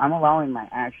 It's just I'm allowing my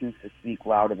actions to speak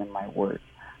louder than my words.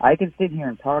 I can sit here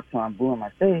and talk till I'm blue in my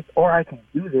face, or I can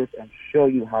do this and show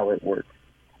you how it works.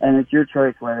 And it's your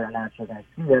choice whether or not you're going to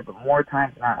see that. But more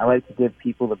times than not, I like to give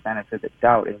people the benefit of the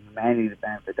doubt and humanity the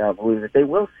benefit of the doubt, believe that they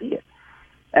will see it.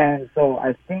 And so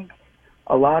I think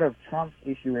a lot of Trump's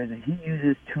issue is that he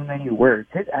uses too many words.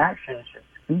 His actions should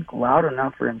speak loud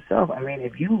enough for himself. I mean,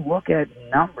 if you look at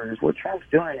numbers, what Trump's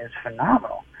doing is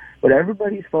phenomenal. But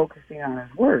everybody's focusing on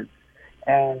his words.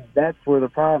 And that's where the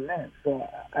problem is. So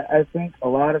I think a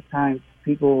lot of times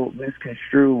people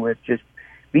misconstrue with just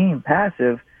being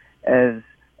passive as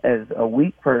a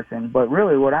weak person. But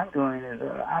really what I'm doing is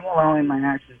I'm allowing my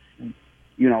actions to speak,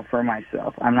 you know, for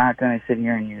myself. I'm not going to sit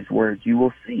here and use words. You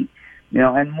will see. You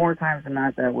know, and more times than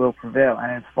not, that will prevail.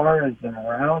 And as far as the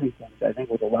morality things, I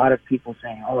think with a lot of people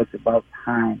saying, oh, it's about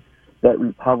time that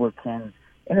Republicans,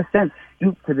 in a sense,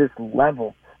 stoop to this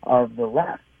level of the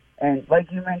left. And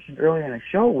like you mentioned earlier in the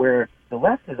show, where the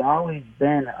left has always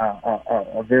been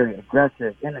a very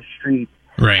aggressive in the street,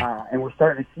 Right. And we're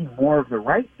starting to see more of the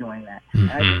right doing that.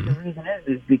 And I think the reason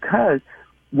is because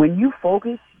when you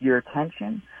focus your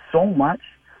attention so much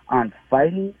on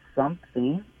fighting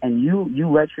something and you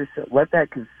let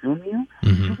that consume you,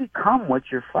 you become what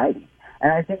you're fighting.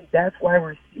 And I think that's why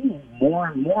we're seeing more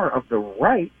and more of the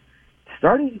right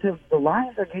the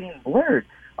lines are getting blurred.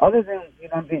 Other than,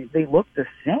 they look the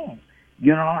same.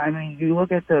 You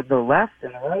look at the left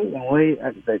and the right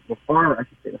and the far, I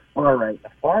should say the far right, the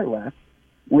far left,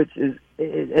 which is,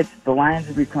 it's the lines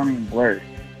are becoming blurred,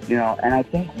 and I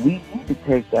think we need to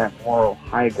take that moral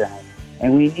high ground,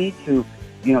 and we need to,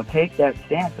 take that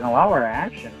stance and allow our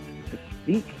actions to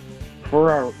speak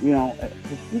for our,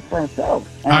 to speak for ourselves.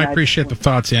 And I appreciate the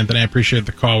thoughts, Anthony. I appreciate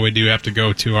the call. We do have to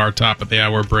go to our top of the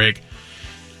hour break.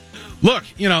 Look,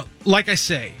 like I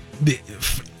say,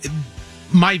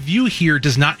 my view here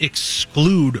does not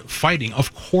exclude fighting.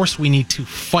 Of course, we need to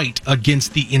fight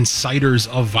against the inciters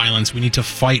of violence. We need to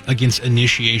fight against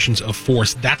initiations of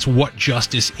force. That's what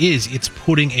justice is. It's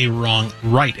putting a wrong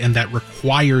right, and that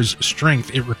requires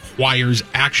strength. It requires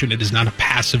action. It is not a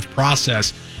passive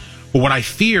process. But what I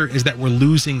fear is that we're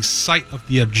losing sight of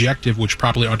the objective, which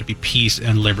probably ought to be peace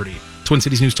and liberty.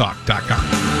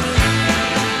 TwinCitiesNewsTalk.com.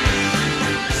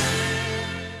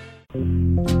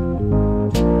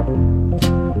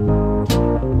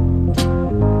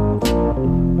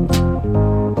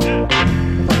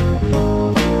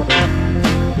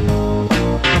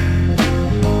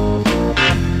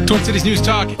 Twin Cities News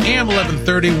Talk, AM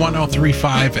 1130,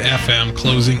 1035 FM,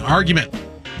 closing argument.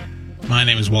 My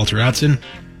name is Walter Hudson.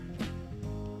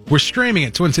 We're streaming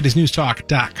at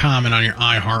TwinCitiesNewsTalk.com and on your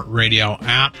iHeartRadio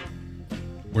app.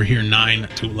 We're here 9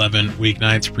 to 11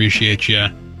 weeknights. Appreciate you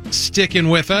sticking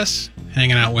with us,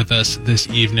 hanging out with us this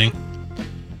evening.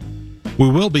 We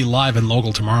will be live and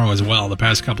local tomorrow as well. The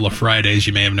past couple of Fridays,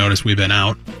 you may have noticed we've been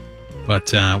out,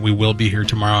 but we will be here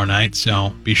tomorrow night, so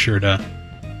be sure to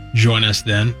join us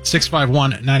then.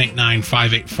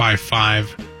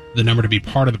 651-989-5855, the number to be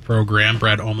part of the program.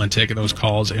 Brad Olman taking those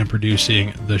calls and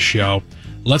producing the show.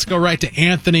 Let's go right to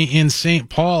Anthony in St.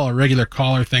 Paul, a regular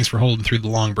caller. Thanks for holding through the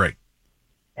long break.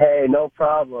 Hey, no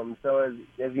problem. So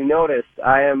as you noticed,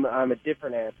 I'm a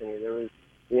different Anthony. There was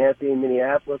the Anthony in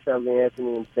Minneapolis, I'm the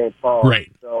Anthony in St. Paul.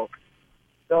 Right. So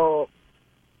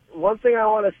one thing I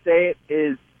want to state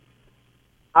is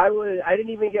I didn't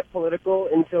even get political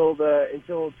until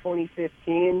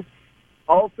 2015.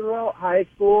 All throughout high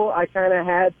school, I kind of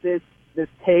had this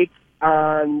take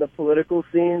on the political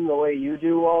scene the way you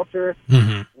do, Walter,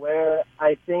 where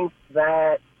I think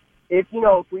that if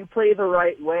we play the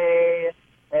right way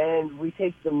and we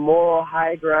take the moral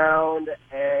high ground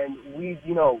and we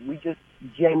just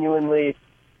genuinely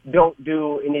don't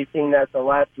do anything that the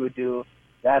left would do,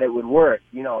 that it would work.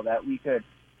 That we could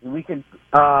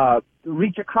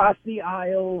reach across the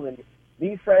aisle and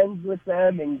be friends with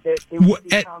them, and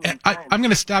I'm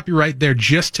going to stop you right there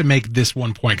just to make this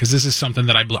one point, because this is something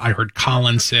that I heard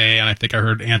Colin say, and I think I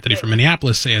heard Anthony from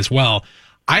Minneapolis say as well.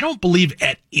 I don't believe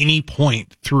at any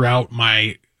point throughout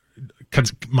my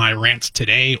rants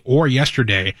today or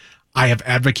yesterday I have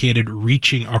advocated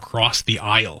reaching across the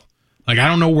aisle. Like, I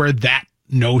don't know where that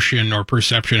notion or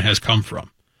perception has come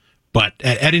from, but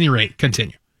at any rate,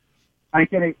 continue. I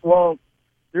can. Well,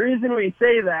 the reason we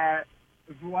say that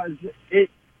was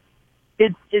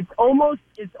it's almost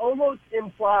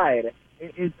implied.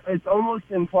 It's almost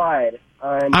implied.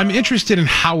 I'm interested in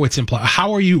how it's implied.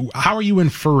 How are you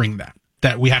inferring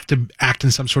that we have to act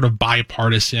in some sort of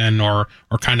bipartisan or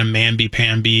kind of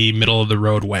mamby-pamby, middle of the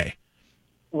road way?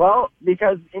 Well,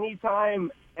 because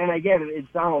anytime, and again,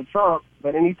 it's Donald Trump,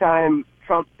 but anytime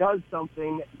Trump does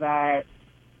something that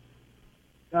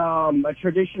a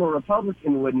traditional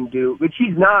Republican wouldn't do, which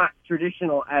he's not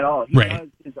traditional at all. He does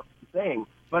his own thing.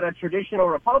 But a traditional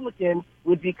Republican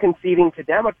would be conceding to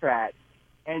Democrats.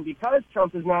 And because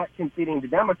Trump is not conceding to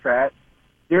Democrats,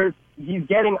 he's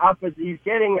getting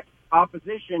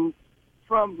opposition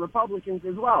from Republicans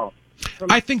as well.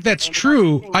 I think that's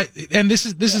true. This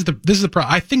is the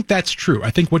problem. I think that's true.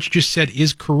 I think what you just said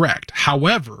is correct.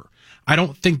 However, I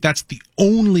don't think that's the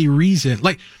only reason.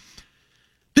 Like,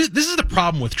 this is the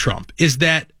problem with Trump, is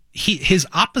that his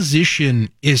opposition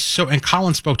is so, and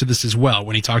Colin spoke to this as well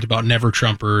when he talked about never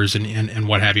Trumpers and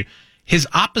what have you. His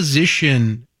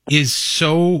opposition is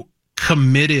so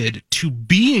committed to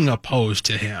being opposed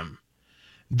to him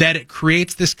that it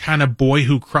creates this kind of boy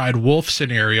who cried wolf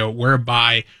scenario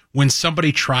whereby when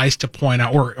somebody tries to point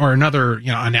out, or another,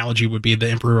 analogy would be the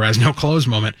emperor has no clothes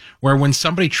moment, where when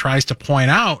somebody tries to point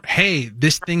out, hey,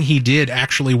 this thing he did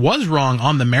actually was wrong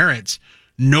on the merits,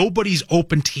 nobody's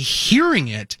open to hearing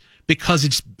it because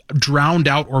it's drowned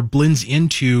out or blends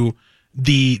into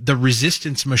the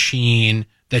resistance machine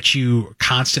that you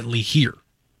constantly hear.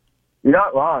 You're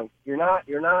not wrong. You're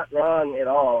not wrong at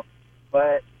all.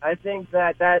 But I think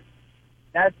that's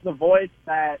the voice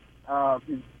that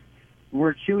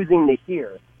we're choosing to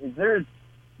hear. There's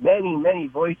many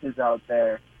voices out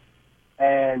there,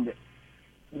 and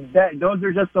those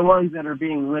are just the ones that are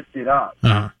being lifted up.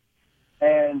 Uh-huh.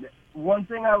 And one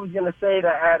thing I was going to say to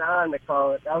add on to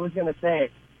call it, I was going to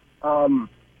say,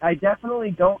 I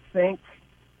definitely don't think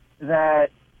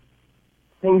that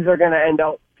things are going to end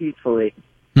out peacefully.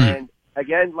 And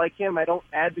again, like him, I don't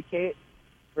advocate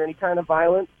for any kind of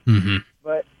violence,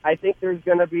 but I think there's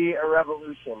going to be a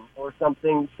revolution or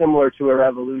something similar to a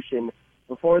revolution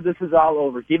before this is all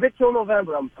over. Give it till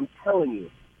November, I'm telling you.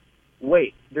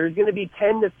 Wait, there's going to be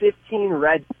 10 to 15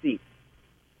 red seats,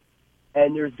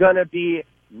 and there's going to be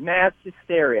mass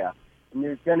hysteria, and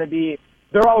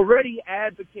they're already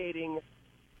advocating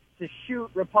to shoot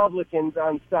Republicans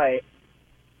on site,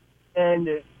 and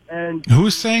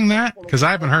who's saying that? Because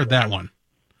I haven't heard that one.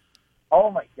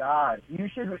 Oh my God!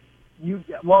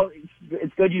 Well,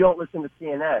 it's good you don't listen to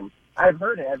CNN. I've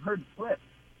heard it. I've heard clips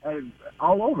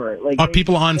all over it. Like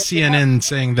people on CNN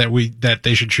saying that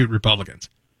they should shoot Republicans.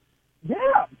 Yeah.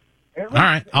 All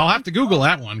right, I'll have to Google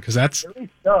that one because that's. At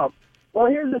least dumb. Well,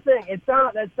 here's the thing.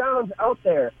 That sounds out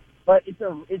there, but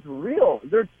it's real.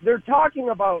 They're talking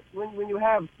about when you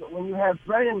have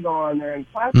Brennan go on there and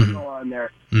Clapper go on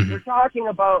there. They're talking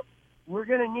about we're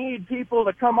going to need people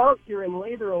to come out here and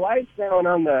lay their lives down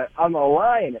on the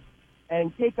line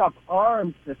and take up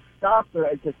arms to stop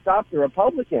the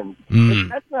Republicans.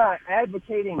 That's not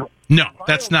advocating. No, violence.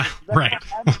 that's not right. Not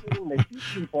advocating to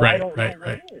shoot people.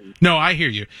 Right. No, I hear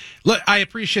you. Look, I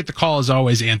appreciate the call as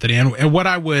always, Anthony. And what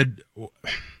I would,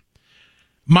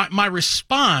 my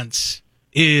response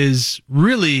is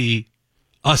really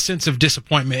a sense of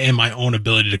disappointment in my own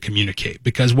ability to communicate,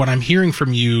 because what I'm hearing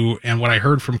from you and what I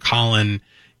heard from Colin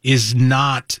is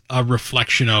not a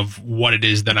reflection of what it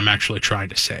is that I'm actually trying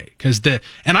to say.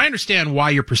 And I understand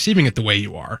why you're perceiving it the way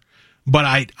you are, but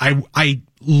I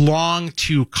long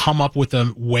to come up with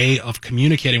a way of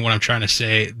communicating what I'm trying to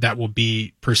say that will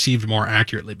be perceived more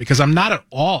accurately, because I'm not at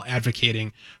all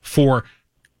advocating for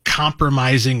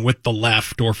compromising with the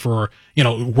left or for,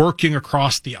 working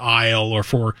across the aisle or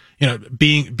for,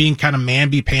 being kind of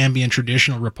mamby-pamby and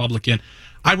traditional Republican.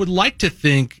 I would like to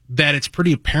think that it's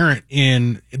pretty apparent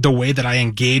in the way that I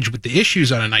engage with the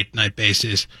issues on a night-to-night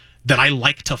basis that I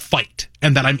like to fight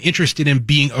and that I'm interested in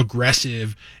being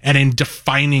aggressive and in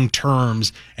defining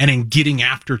terms and in getting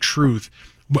after truth.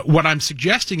 But what I'm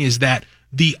suggesting is that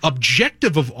the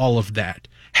objective of all of that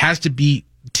has to be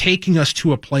taking us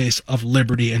to a place of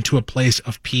liberty and to a place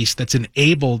of peace that's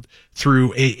enabled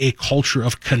through a culture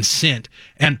of consent.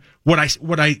 And what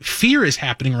I fear is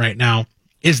happening right now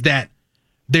is that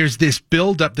there's this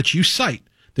buildup that you cite.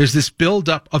 There's this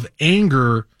buildup of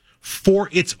anger for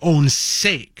its own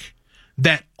sake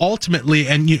that ultimately,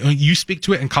 and you speak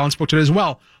to it and Colin spoke to it as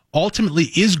well,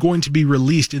 ultimately is going to be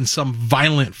released in some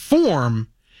violent form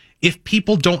if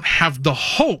people don't have the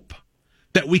hope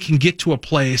that we can get to a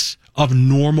place of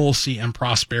normalcy and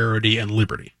prosperity and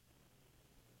liberty.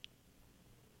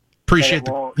 Appreciate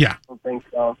that. Yeah. I don't think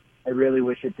so. I really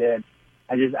wish it did.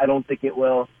 I don't think it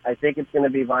will. I think it's going to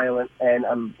be violent, and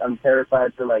I'm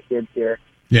terrified for my kids here.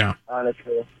 Yeah.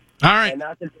 Honestly. All right. And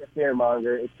not just a fear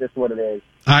monger. It's just what it is.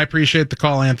 I appreciate the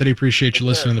call, Anthony. Appreciate you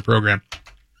listening to the program.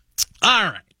 All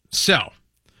right. So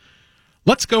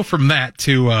let's go from that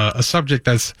to a subject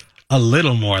that's a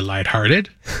little more lighthearted.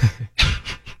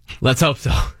 Let's hope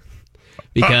so.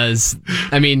 Because,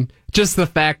 just the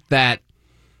fact that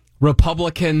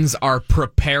Republicans are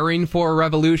preparing for a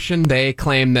revolution, they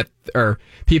claim that, or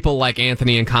people like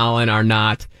Anthony and Colin are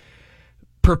not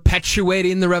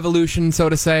perpetuating the revolution, so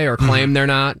to say, or claim they're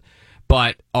not,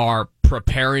 but are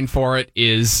preparing for it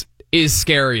is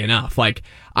scary enough. Like,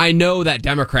 I know that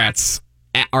Democrats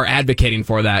are advocating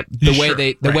for that.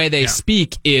 The way they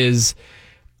speak is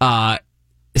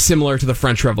similar to the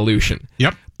French Revolution.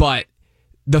 Yep. But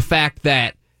the fact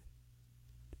that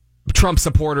Trump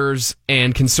supporters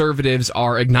and conservatives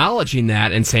are acknowledging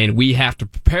that and saying we have to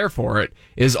prepare for it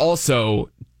is also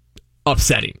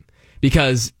upsetting,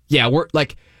 because we're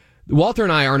like, Walter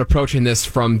and I aren't approaching this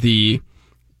from the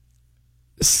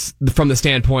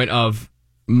standpoint of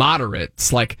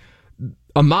moderates. Like,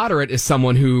 a moderate is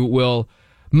someone who will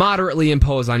moderately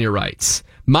impose on your rights,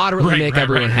 moderately make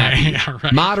everyone happy,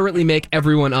 moderately make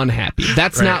everyone unhappy.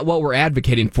 That's not what we're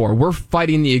advocating for. We're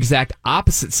fighting the exact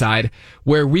opposite side,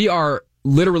 where we are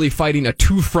literally fighting a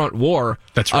two-front war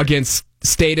against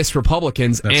statist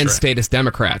Republicans and statist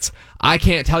Democrats. I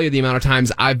can't tell you the amount of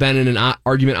times I've been in an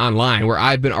argument online where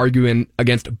I've been arguing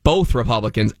against both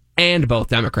Republicans and both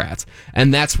Democrats.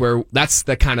 And that's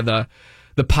the kind of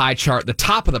the pie chart, the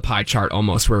top of the pie chart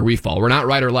almost, where we fall. We're not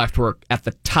right or left. We're at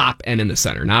the top and in the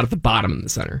center, not at the bottom in the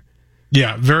center.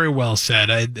 Yeah, very well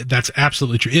said. That's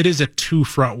absolutely true. It is a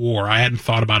two-front war. I hadn't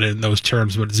thought about it in those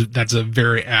terms, but that's a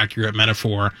very accurate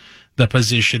metaphor. The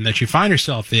position that you find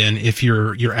yourself in if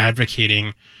you're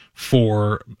advocating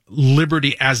for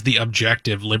liberty as the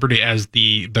objective, liberty as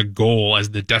the goal, as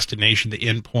the destination, the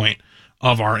end point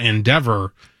of our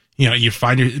endeavor. You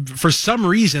find for some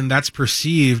reason that's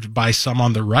perceived by some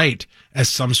on the right as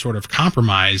some sort of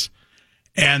compromise.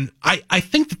 And I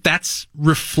think that that's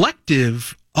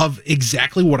reflective of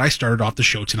exactly what I started off the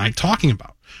show tonight talking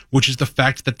about, which is the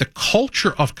fact that the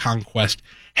culture of conquest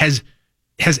has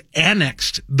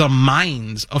annexed the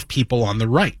minds of people on the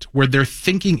right, where they're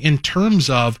thinking in terms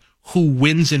of who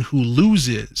wins and who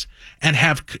loses, and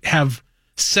have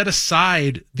set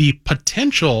aside the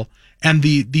potential and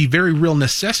the very real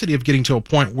necessity of getting to a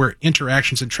point where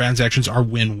interactions and transactions are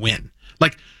win-win.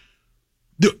 Like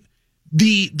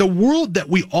the world that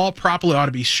we all probably ought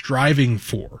to be striving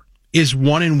for is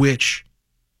one in which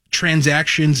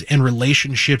transactions and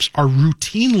relationships are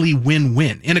routinely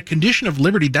win-win. In a condition of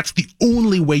liberty, that's the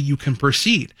only way you can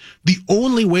proceed. The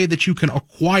only way that you can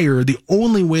acquire, the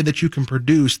only way that you can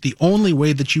produce, the only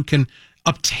way that you can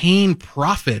obtain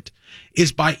profit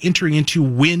is by entering into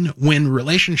win-win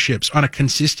relationships on a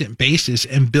consistent basis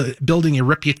and building a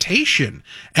reputation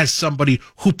as somebody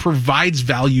who provides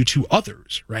value to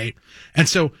others, right? And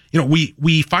so,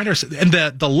 we find ourselves, and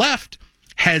the left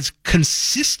has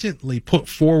consistently put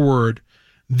forward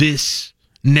this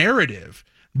narrative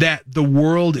that the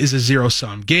world is a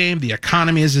zero-sum game, the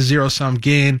economy is a zero-sum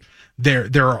game,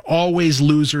 there are always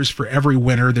losers for every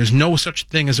winner, there's no such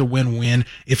thing as a win-win.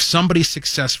 If somebody's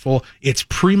successful, it's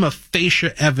prima facie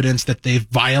evidence that they've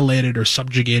violated or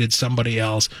subjugated somebody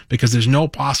else, because there's no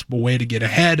possible way to get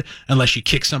ahead unless you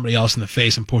kick somebody else in the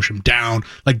face and push them down.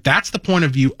 Like, that's the point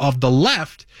of view of the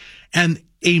left, and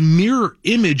a mirror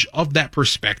image of that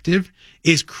perspective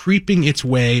is creeping its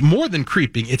way, more than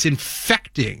creeping, it's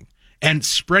infecting and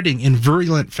spreading in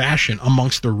virulent fashion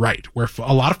amongst the right, where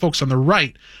a lot of folks on the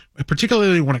right,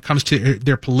 particularly when it comes to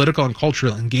their political and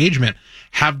cultural engagement,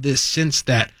 have this sense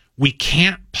that we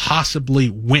can't possibly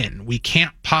win. We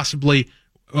can't possibly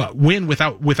win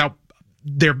without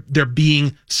there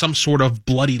being some sort of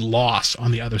bloody loss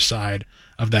on the other side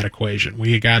of that equation.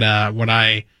 We got what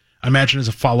I imagine is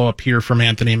a follow-up here from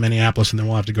Anthony in Minneapolis, and then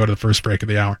we'll have to go to the first break of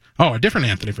the hour. Oh, a different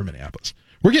Anthony from Minneapolis.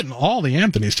 We're getting all the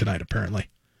Anthonys tonight, apparently.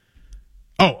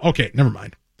 Oh, okay, never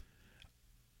mind.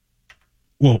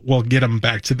 We'll get them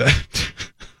back to the...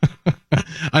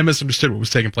 I misunderstood what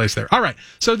was taking place there. All right,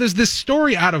 so there's this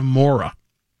story out of Mora,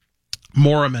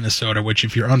 Minnesota, which,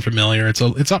 if you're unfamiliar,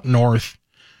 it's up north.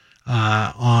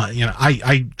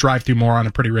 I drive through Mora on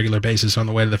a pretty regular basis on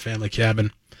the way to the family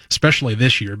cabin, especially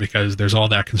this year because there's all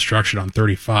that construction on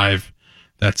 35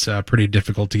 that's pretty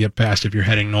difficult to get past if you're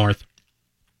heading north.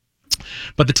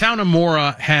 But the town of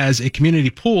Mora has a community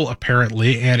pool,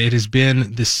 apparently, and it has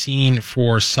been the scene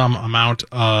for some amount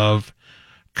of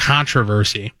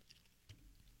controversy.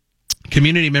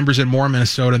 Community members in Mora,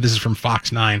 Minnesota, this is from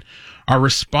Fox 9, are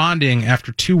responding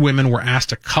after two women were asked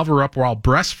to cover up while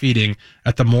breastfeeding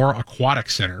at the Mora Aquatic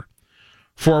Center.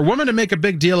 For a woman to make a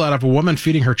big deal out of a woman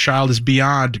feeding her child is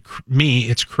beyond me.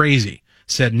 It's crazy,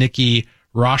 said Nikki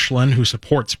Rochlin, who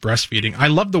supports breastfeeding. I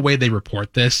love the way they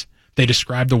report this. They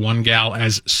describe the one gal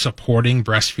as supporting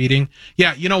breastfeeding.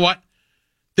 Yeah, you know what?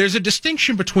 There's a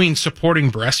distinction between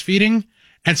supporting breastfeeding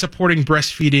and supporting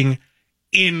breastfeeding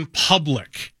in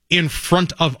public, in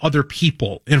front of other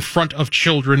people, in front of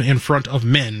children, in front of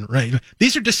men, right?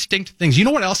 These are distinct things. You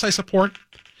know what else I support?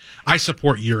 I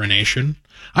support urination.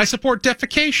 I support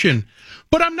defecation.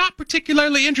 But I'm not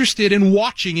particularly interested in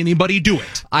watching anybody do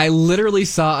it. I literally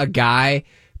saw a guy...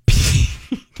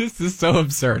 This is so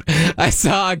absurd. I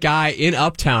saw a guy in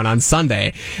Uptown on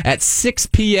Sunday at 6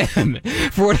 p.m.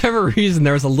 For whatever reason,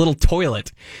 there was a little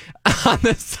toilet on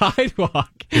the sidewalk.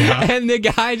 Yeah. And the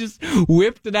guy just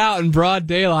whipped it out in broad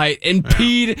daylight and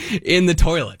peed in the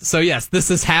toilet. So yes, this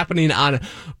is happening on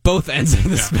both ends of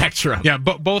the spectrum. Yeah,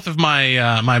 but both of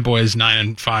my my boys, 9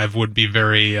 and 5, would be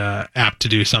very apt to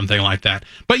do something like that.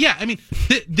 But yeah, I mean,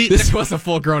 This was a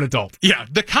full-grown adult. yeah,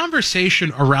 the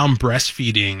conversation around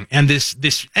breastfeeding and this,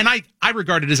 and I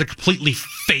regard it as a completely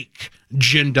fake,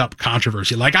 ginned up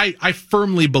controversy. Like I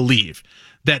firmly believe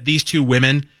that these two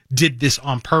women did this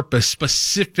on purpose,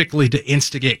 specifically to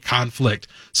instigate conflict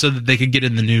so that they could get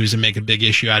in the news and make a big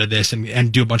issue out of this and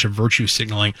do a bunch of virtue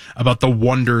signaling about the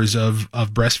wonders of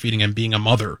breastfeeding and being a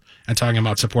mother and talking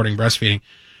about supporting breastfeeding.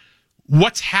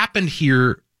 What's happened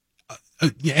here,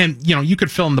 and you know, you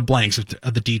could fill in the blanks of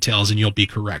the details and you'll be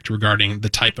correct regarding the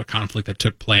type of conflict that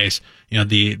took place. You know,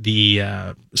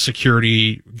 the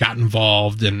security got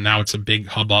involved and now it's a big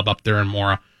hubbub up there in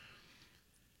Mora.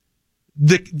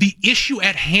 The issue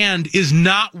at hand is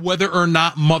not whether or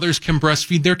not mothers can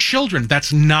breastfeed their children.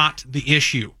 That's not the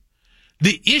issue.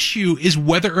 The issue is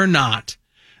whether or not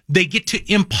they get to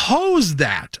impose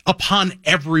that upon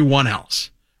everyone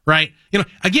else, right? You know,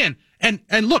 again, and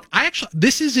look,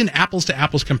 this is an apples to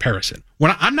apples comparison.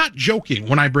 I'm not joking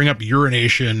when I bring up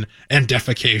urination and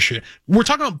defecation. We're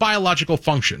talking about biological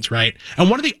functions, right? And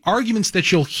one of the arguments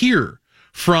that you'll hear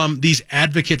from these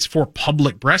advocates for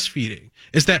public breastfeeding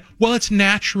is that, well, it's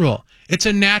natural. It's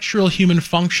a natural human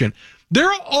function. There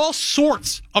are all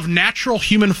sorts of natural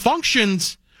human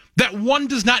functions that one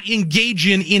does not engage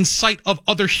in sight of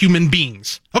other human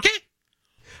beings. Okay?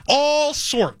 All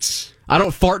sorts. I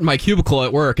don't fart in my cubicle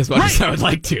at work as much as I would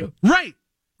like to. Right.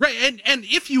 Right. And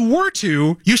if you were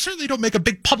to, you certainly don't make a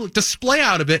big public display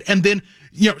out of it and then,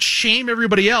 you know, shame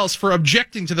everybody else for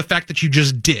objecting to the fact that you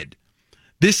just did.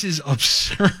 This is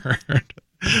absurd.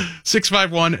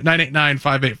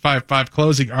 651-989-5855.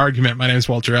 Closing argument. My name is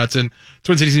Walter Hudson.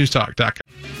 TwinCitiesNewsTalk.com.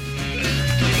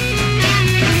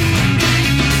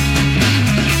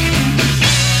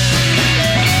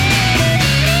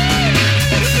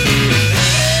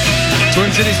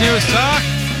 Twin Cities News Talk,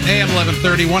 AM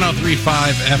 1130,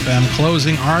 103.5 FM.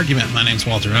 Closing argument. My name's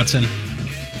Walter Hudson.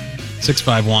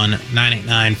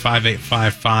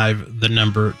 651-989-5855, the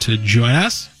number to join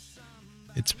us.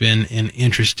 It's been an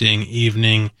interesting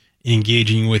evening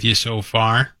engaging with you so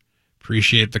far.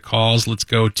 Appreciate the calls. Let's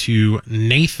go to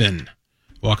Nathan.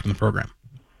 Welcome to the program.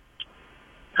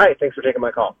 Hi, thanks for taking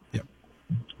my call. Yep.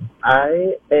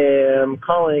 I am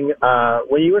calling,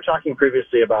 when you were talking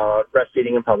previously about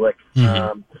breastfeeding in public,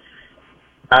 I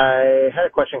had a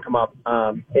question come up.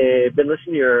 I've been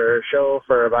listening to your show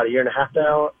for about a year and a half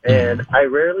now, and I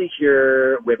rarely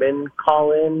hear women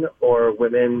call in or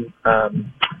women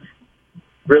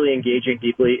really engaging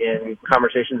deeply in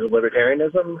conversations of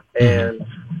libertarianism, and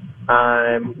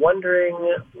I'm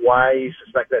wondering why you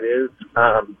suspect that is,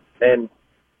 and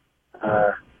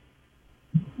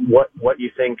what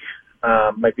you think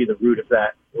might be the root of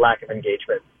that lack of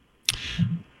engagement.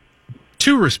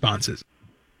 Two responses.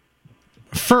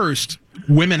 First,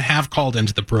 women have called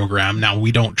into the program. Now,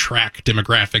 we don't track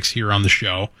demographics here on the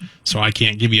show, so I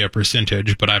can't give you a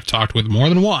percentage, but I've talked with more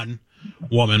than one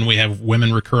woman. We have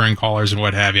women recurring callers and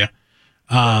what have you.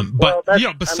 But well, you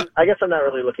know, I guess I'm not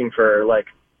really looking for like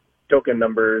token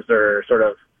numbers or sort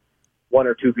of one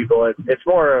or two people. It's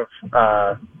more of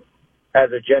as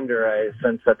a gender, I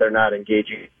sense that they're not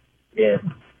engaging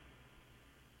in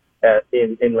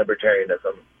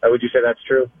libertarianism. Would you say that's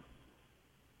true?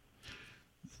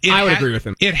 I would agree with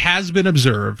him. It has been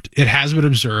observed. It has been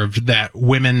observed that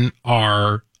women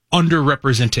are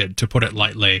underrepresented, to put it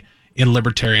lightly, in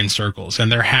libertarian circles, and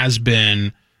there has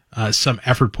been some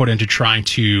effort put into trying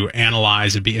to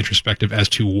analyze and be introspective as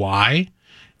to why.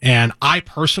 And I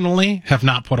personally have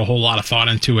not put a whole lot of thought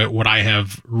into it. What I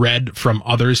have read from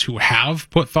others who have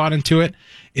put thought into it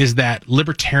is that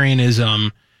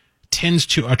libertarianism tends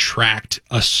to attract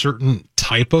a certain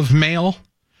type of male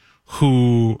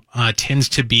who tends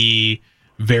to be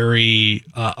very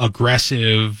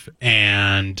aggressive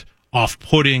and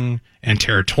off-putting and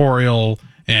territorial.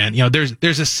 And, you know,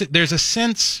 there's a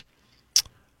sense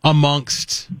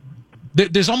amongst...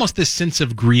 There's almost this sense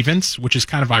of grievance, which is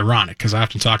kind of ironic because I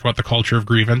often talk about the culture of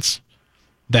grievance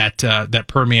that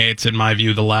permeates, in my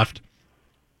view, the left.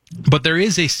 But there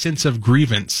is a sense of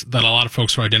grievance that a lot of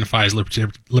folks who identify as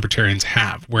libertarians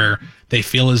have, where they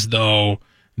feel as though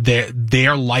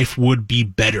their life would be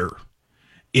better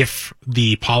if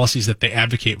the policies that they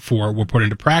advocate for were put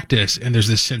into practice, and there's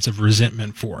this sense of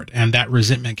resentment for it. And that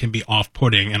resentment can be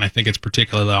off-putting, and I think it's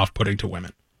particularly off-putting to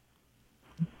women.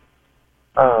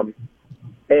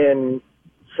 And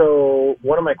so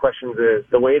one of my questions is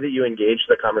the way that you engage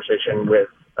the conversation with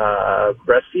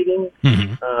breastfeeding,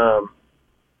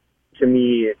 to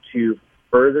me, to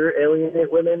further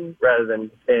alienate women rather than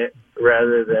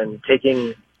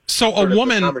taking. So a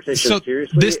woman. So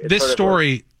this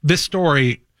story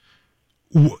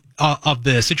of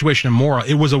the situation in Mora,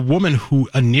 it was a woman who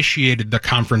initiated the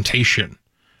confrontation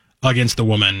against the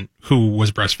woman who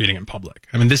was breastfeeding in public.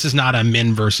 I mean, this is not a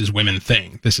men versus women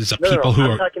thing. This is I'm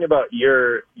talking about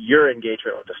your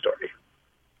engagement with the story.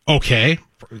 Okay.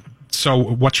 So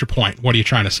what's your point? What are you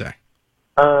trying to say?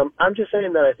 I'm just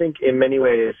saying that I think in many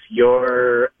ways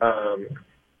your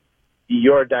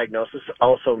diagnosis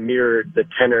also mirrored the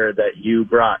tenor that you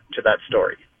brought to that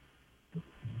story.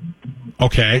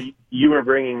 Okay. You were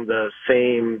bringing the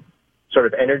same sort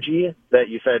of energy that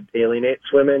you said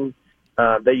alienates women,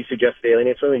 that you suggested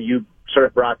alienates women. You sort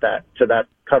of brought that to that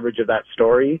coverage of that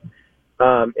story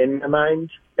in my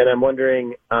mind. And I'm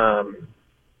wondering...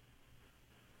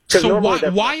 So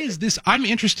why is this? I'm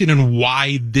interested in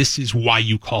why this is why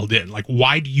you called in. Like,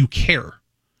 why do you care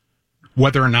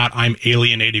whether or not I'm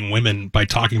alienating women by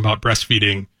talking about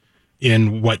breastfeeding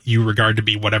in what you regard to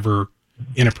be whatever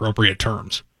inappropriate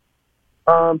terms?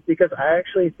 Because I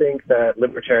actually think that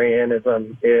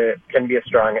libertarianism can be a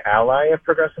strong ally of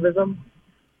progressivism.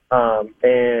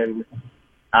 And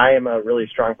I am a really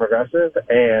strong progressive,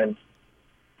 and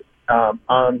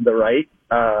on the right.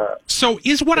 So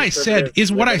is what I said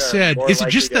is it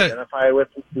just the identify with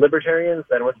libertarians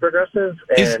than with progressives?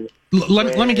 And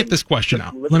let me get this question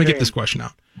out. Was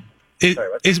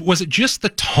it just the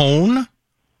tone,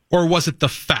 or was it the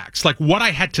facts? Like what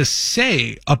I had to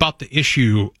say about the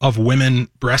issue of women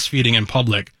breastfeeding in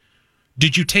public?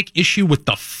 Did you take issue with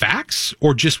the facts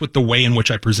or just with the way in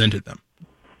which I presented them?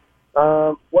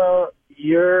 Well,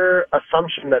 your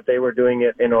assumption that they were doing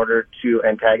it in order to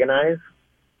antagonize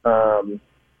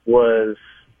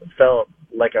felt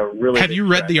like a really... Have you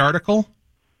read the article?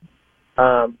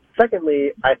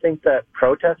 Secondly, I think that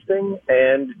protesting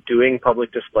and doing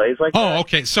public displays like that... Oh,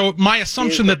 okay. So my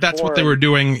assumption that that's what they were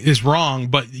doing is wrong,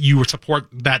 but you would support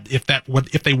that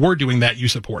if they were doing that, you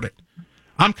support it.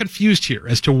 I'm confused here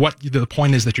as to what the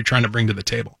point is that you're trying to bring to the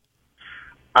table.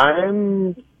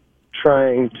 I'm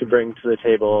trying to bring to the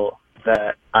table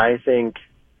that I think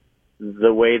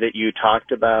the way that you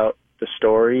talked about the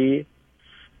story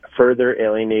further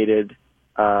alienated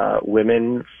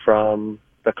women from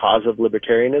the cause of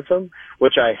libertarianism,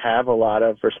 which I have a lot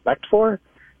of respect for.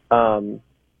 And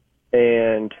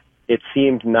it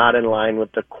seemed not in line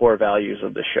with the core values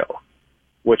of the show,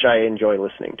 which I enjoy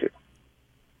listening to.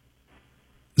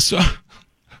 So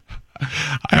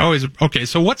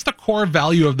so what's the core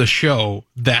value of the show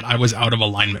that I was out of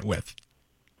alignment with?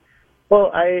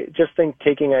 Well, I just think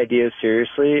taking ideas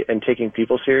seriously and taking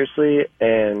people seriously,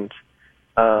 and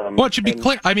well, it should be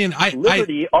clear. I mean,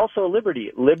 liberty.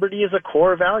 Liberty is a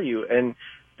core value, and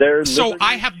so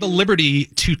I have the liberty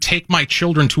to take my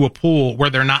children to a pool where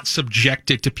they're not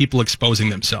subjected to people exposing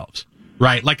themselves,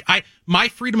 right? Like my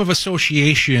freedom of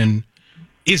association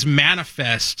is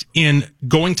manifest in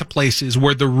going to places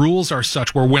where the rules are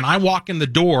such where when I walk in the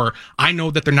door, I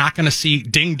know that they're not going to see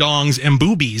ding-dongs and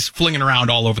boobies flinging around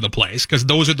all over the place because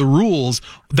those are the rules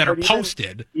that are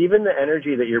posted. Even the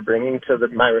energy that you're bringing to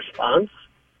my response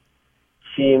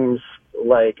seems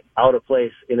like out of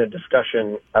place in a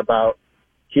discussion about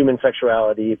human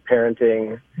sexuality,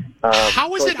 parenting.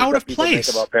 How is it out of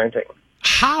place? About parenting.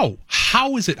 How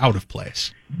is it out of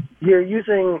place? You're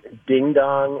using ding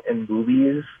dong and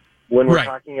boobies when we're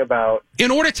talking about...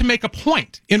 In order to make a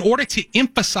point, in order to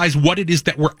emphasize what it is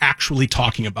that we're actually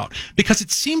talking about. Because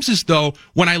it seems as though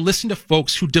when I listen to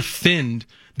folks who defend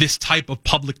this type of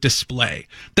public display,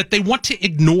 that they want to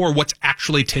ignore what's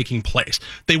actually taking place.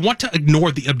 They want to ignore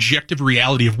the objective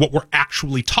reality of what we're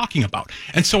actually talking about.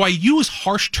 And so I use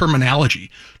harsh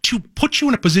terminology to put you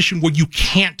in a position where you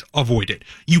can't avoid it.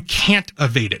 You can't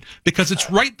evade it because it's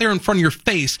right there in front of your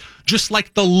face, just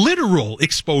like the literal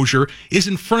exposure is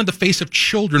in front of the face of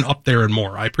children up there and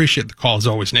more. I appreciate the call as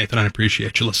always, Nathan. I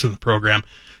appreciate you listening to the program.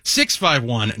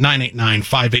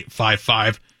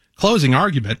 651-989-5855. Closing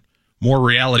argument. More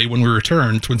reality when we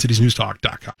return.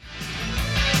 TwinCitiesNewsTalk.com.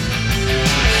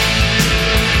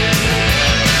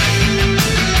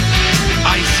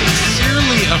 I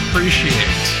sincerely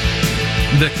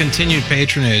appreciate the continued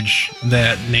patronage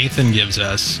that Nathan gives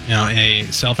us, a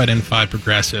self-identified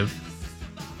progressive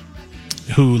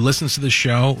who listens to the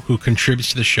show, who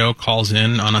contributes to the show, calls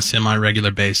in on a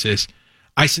semi-regular basis.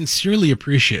 I sincerely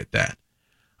appreciate that.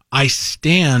 I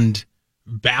stand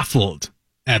baffled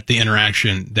at the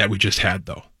interaction that we just had,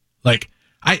 though. Like,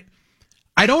 I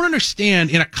don't understand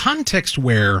in a context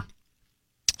where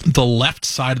the left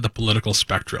side of the political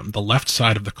spectrum, the left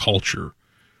side of the culture,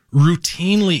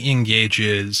 routinely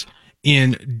engages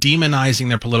in demonizing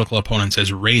their political opponents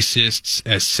as racists,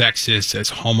 as sexists,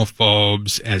 as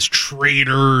homophobes, as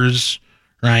traitors,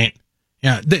 right?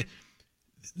 Yeah.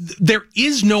 There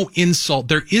is no insult,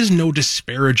 there is no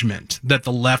disparagement that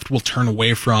the left will turn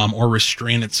away from or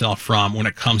restrain itself from when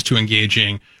it comes to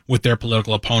engaging with their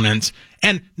political opponents,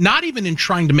 and not even in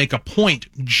trying to make a point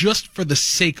just for the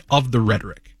sake of the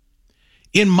rhetoric.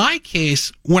 In my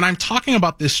case, when I'm talking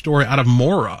about this story out of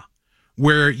Mora,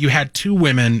 where you had two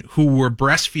women who were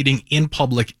breastfeeding in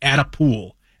public at a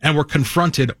pool and were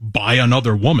confronted by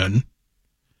another woman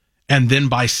and then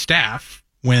by staff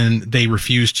when they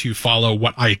refused to follow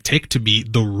what I take to be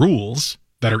the rules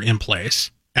that are in place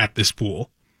at this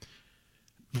pool.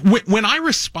 When I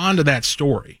respond to that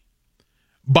story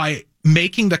by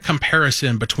making the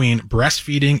comparison between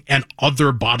breastfeeding and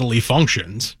other bodily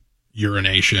functions,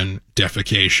 urination,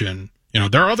 defecation,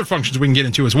 there are other functions we can get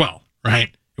into as well,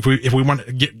 right? If we want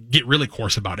to get really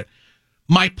coarse about it.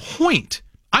 My point,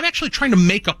 I'm actually trying to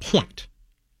make a point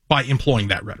by employing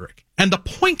that rhetoric. And the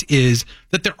point is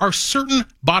that there are certain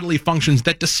bodily functions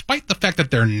that, despite the fact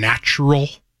that they're natural,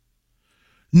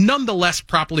 nonetheless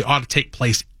properly ought to take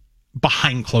place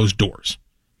behind closed doors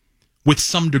with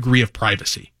some degree of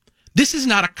privacy. This is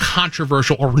not a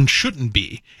controversial, or shouldn't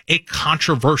be, a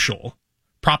controversial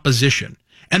proposition.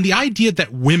 And the idea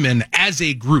that women as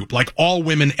a group, like all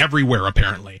women everywhere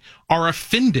apparently, are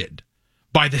offended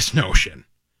by this notion,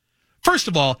 first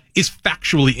of all, is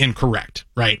factually incorrect,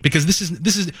 right? Because this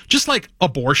is just like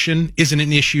abortion isn't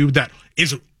an issue that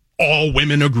is all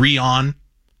women agree on.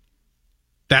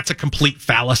 That's a complete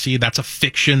fallacy. That's a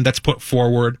fiction that's put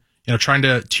forward, trying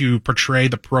to portray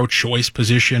the pro-choice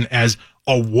position as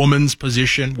a woman's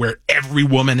position where every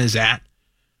woman is at,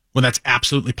 when that's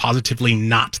absolutely positively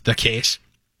not the case.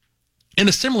 In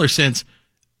a similar sense,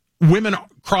 women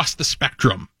cross the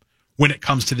spectrum when it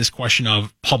comes to this question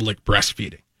of public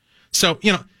breastfeeding. So,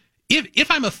 if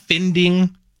I'm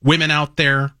offending women out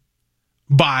there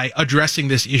by addressing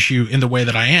this issue in the way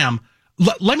that I am,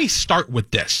 let me start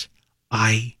with this.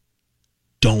 I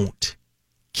don't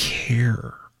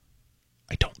care.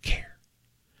 I don't care.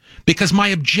 Because my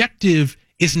objective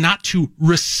is not to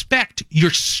respect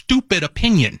your stupid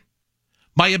opinion.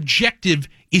 My objective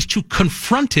is to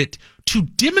confront it, to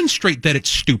demonstrate that it's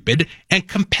stupid, and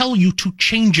compel you to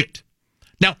change it.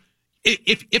 Now,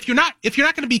 if you're not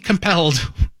going to be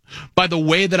compelled by the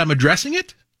way that I'm addressing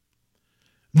it,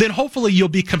 then hopefully you'll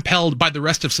be compelled by the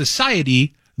rest of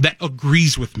society that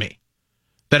agrees with me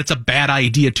that it's a bad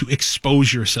idea to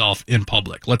expose yourself in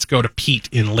public. Let's go to Pete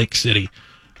in Lake City.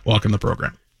 Welcome to the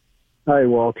program. Hi,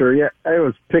 Walter. Yeah, I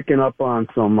was picking up on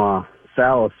some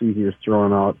fallacies he was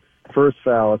throwing out. First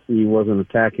fallacy, he wasn't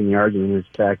attacking the argument, he was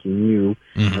attacking you.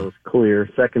 Mm-hmm. That was clear.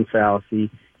 Second fallacy,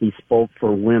 he spoke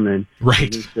for women.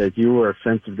 Right. He said you were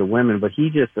offensive to women, but he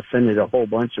just offended a whole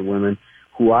bunch of women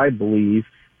who I believe,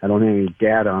 I don't have any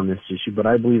data on this issue, but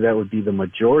I believe that would be the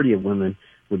majority of women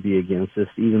would be against this.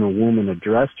 Even a woman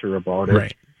addressed her about it.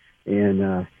 Right.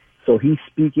 And so he's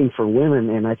speaking for women,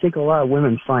 and I think a lot of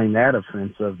women find that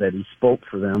offensive, that he spoke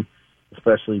for them,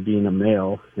 especially being a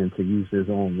male, and to use his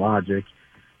own logic.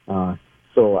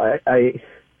 So I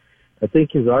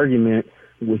think his argument,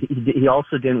 he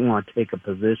also didn't want to take a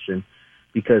position,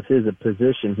 because his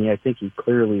position, I think he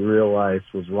clearly realized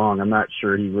was wrong. I'm not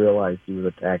sure he realized he was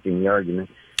attacking the argument.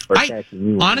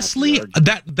 Honestly,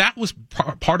 that was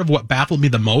part of what baffled me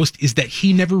the most, is that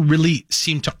he never really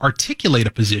seemed to articulate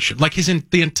a position. Like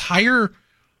the entire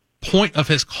point of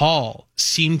his call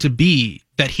seemed to be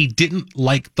that he didn't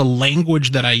like the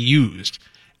language that I used,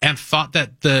 and thought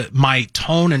that my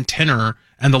tone and tenor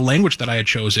and the language that I had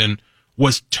chosen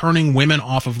was turning women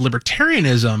off of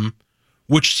libertarianism,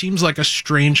 which seems like a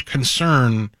strange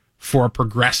concern for a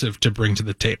progressive to bring to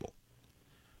the table.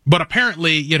 But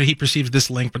apparently, he perceives this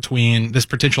link between this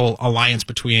potential alliance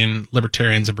between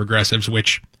libertarians and progressives,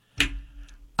 which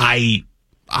I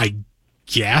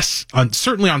guess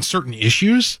certainly on certain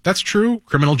issues that's true,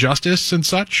 criminal justice and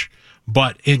such.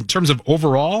 But in terms of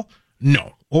overall,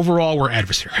 no. Overall, we're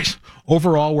adversaries.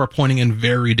 Overall, we're pointing in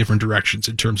very different directions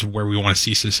in terms of where we want to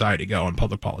see society go and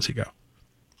public policy go.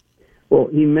 Well,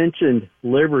 he mentioned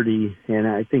liberty, and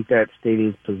I think that stated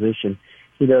his position.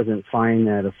 He doesn't find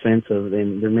that offensive,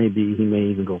 and he may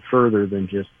even go further than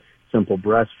just simple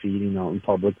breastfeeding out in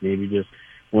public, maybe just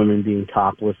women being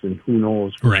topless, and who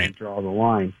knows where to draw the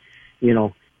line.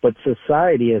 But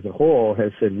society as a whole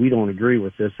has said, we don't agree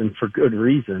with this, and for good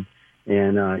reason.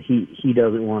 And he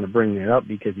doesn't want to bring that up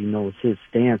because he knows his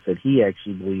stance that he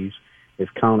actually believes is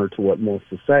counter to what most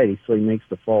society. So he makes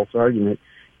the false argument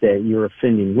that you're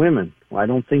offending women. I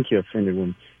don't think you offended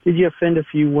women. Did you offend a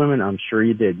few women? I'm sure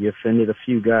you did. You offended a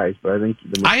few guys, but I think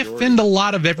I offend a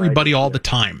lot of everybody all the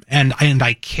time, and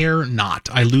I care not.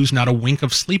 I lose not a wink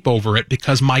of sleep over it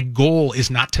because my goal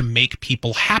is not to make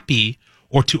people happy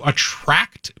or to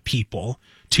attract people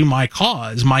to my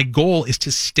cause. My goal is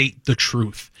to state the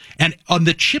truth, and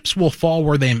the chips will fall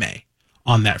where they may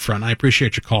on that front. I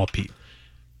appreciate your call, Pete.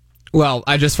 Well,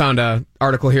 I just found an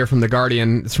article here from The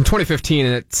Guardian. It's from 2015,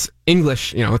 and it's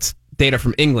English, it's data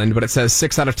from England, but it says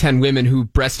 6 out of 10 women who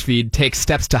breastfeed take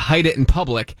steps to hide it in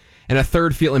public, and a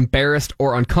third feel embarrassed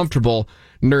or uncomfortable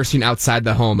nursing outside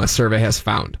the home, a survey has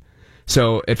found.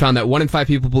 So it found that 1 in 5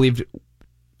 people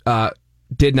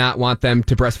did not want them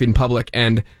to breastfeed in public,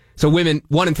 and so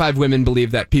 1 in 5 women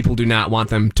believe that people do not want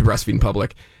them to breastfeed in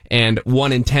public, and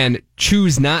 1 in 10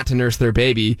 choose not to nurse their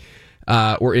baby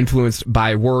or influenced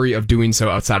by worry of doing so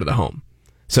outside of the home.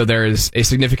 So there is a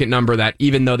significant number that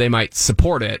even though they might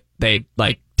support it, they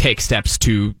take steps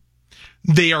to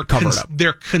cover it up.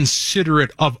 They're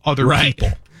considerate of other people.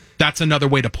 That's another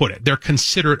way to put it. They're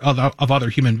considerate of other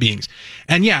human beings.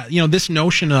 And yeah, this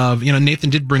notion of, Nathan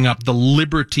did bring up the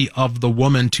liberty of the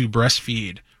woman to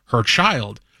breastfeed her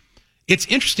child. It's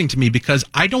interesting to me because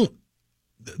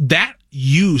that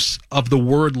use of the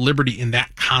word liberty in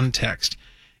that context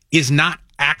is not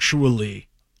actually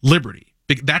liberty.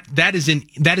 That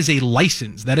is a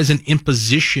license. That is an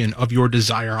imposition of your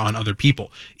desire on other people.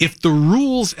 If the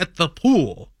rules at the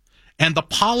pool and the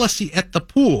policy at the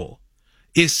pool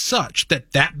is such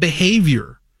that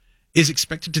behavior is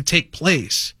expected to take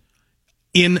place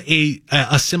in a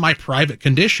semi-private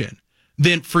condition,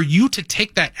 then for you to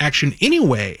take that action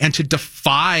anyway and to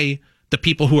defy the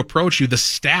people who approach you, the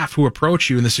staff who approach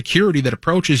you, and the security that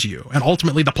approaches you, and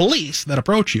ultimately the police that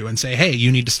approach you and say, hey, you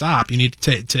need to stop. You need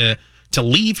to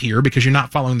leave here because you're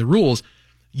not following the rules.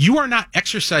 You are not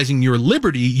exercising your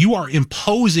liberty. You are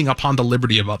imposing upon the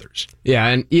liberty of others. Yeah,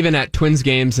 and even at Twins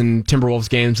games and Timberwolves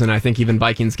games, and I think even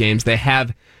Vikings games, they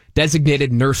have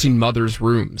designated nursing mothers'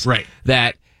 rooms. Right.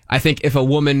 That I think if a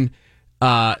woman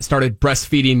started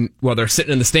breastfeeding while they're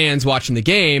sitting in the stands watching the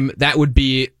game, that would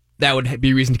be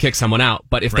reason to kick someone out.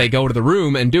 But if they go to the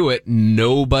room and do it,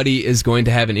 nobody is going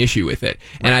to have an issue with it.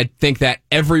 Right. And I think that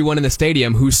everyone in the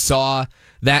stadium who saw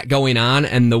that going on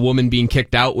and the woman being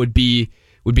kicked out would be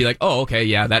like, oh, okay,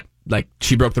 yeah, that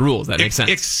she broke the rules. That makes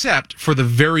sense. Except for the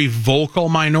very vocal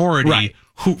minority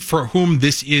for whom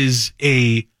this is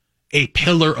a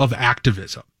pillar of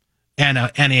activism and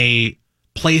a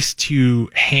place to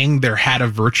hang their hat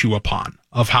of virtue upon,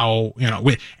 of how,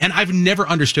 and I've never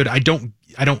understood. I don't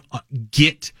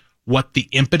get what the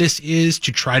impetus is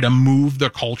to try to move the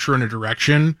culture in a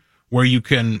direction where you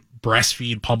can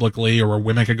breastfeed publicly or where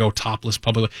women could go topless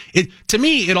publicly. To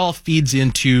me, it all feeds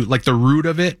into, the root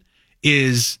of it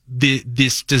is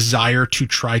this desire to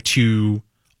try to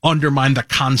undermine the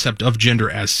concept of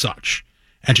gender as such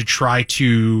and to try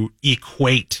to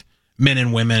equate men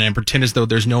and women and pretend as though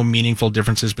there's no meaningful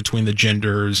differences between the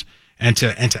genders and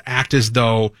to act as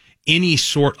though any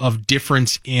sort of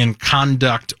difference in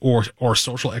conduct or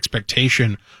social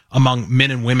expectation among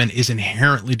men and women is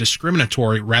inherently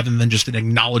discriminatory rather than just an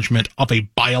acknowledgement of a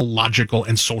biological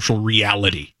and social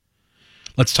reality.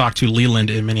 Let's talk to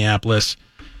Leland in Minneapolis,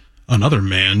 another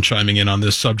man chiming in on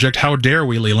this subject. How dare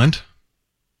we, Leland?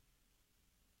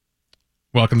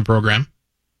 Welcome to the program.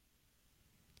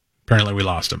 Apparently we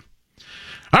lost him.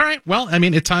 All right, well,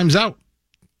 it time's out.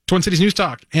 Twin Cities News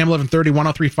Talk, AM 1130,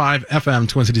 103.5 FM,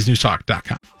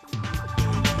 TwinCitiesNewsTalk.com.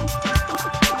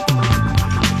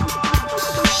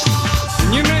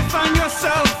 You may find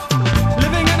yourself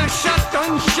living in a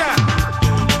shotgun shack,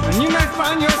 and you may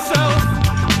find yourself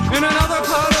in another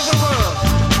part of the world,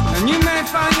 and you may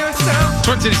find yourself...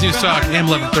 Twin Cities News Talk, AM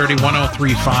 1130,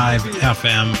 103.5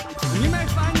 FM.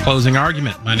 Closing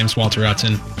argument. My name's Walter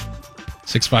Hudson.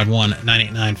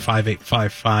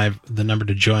 651-989-5855, the number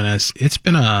to join us. It's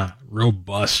been a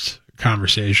robust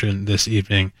conversation this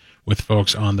evening with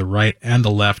folks on the right and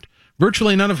the left,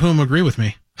 virtually none of whom agree with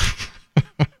me.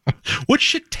 Which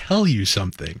should tell you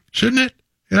something, shouldn't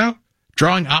it?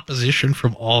 Drawing opposition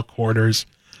from all quarters.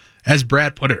 As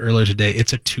Brad put it earlier today,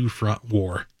 it's a two-front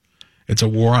war. It's a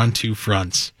war on two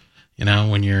fronts.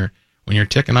 When you're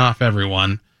ticking off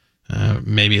everyone,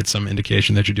 maybe it's some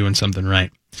indication that you're doing something right.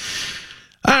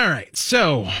 All right,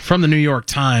 so from the New York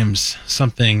Times,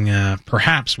 something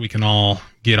perhaps we can all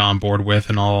get on board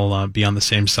with and all be on the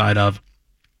same side of.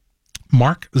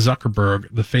 Mark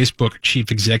Zuckerberg, the Facebook chief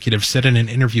executive, said in an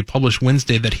interview published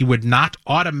Wednesday that he would not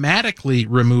automatically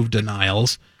remove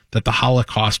denials that the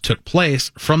Holocaust took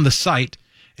place from the site,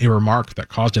 a remark that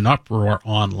caused an uproar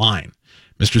online.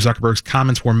 Mr. Zuckerberg's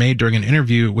comments were made during an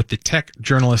interview with the tech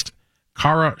journalist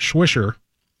Kara Swisher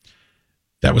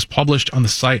that was published on the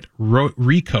site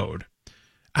Recode.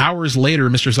 Hours later,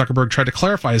 Mr. Zuckerberg tried to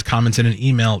clarify his comments in an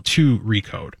email to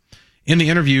Recode. In the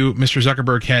interview, Mr.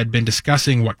 Zuckerberg had been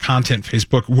discussing what content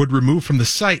Facebook would remove from the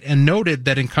site and noted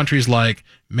that in countries like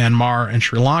Myanmar and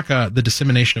Sri Lanka, the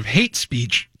dissemination of hate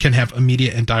speech can have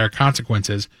immediate and dire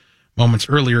consequences. Moments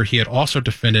earlier, he had also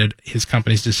defended his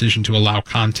company's decision to allow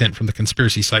content from the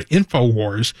conspiracy site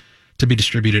InfoWars to be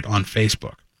distributed on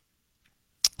Facebook.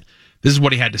 This is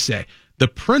what he had to say. The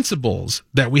principles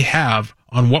that we have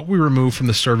on what we remove from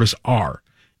the service are,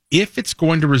 if it's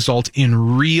going to result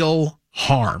in real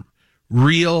harm,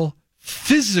 real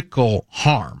physical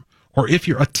harm, or if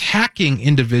you're attacking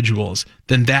individuals,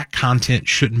 then that content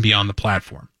shouldn't be on the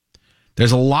platform.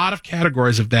 There's a lot of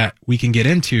categories of that we can get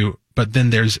into, but then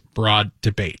there's broad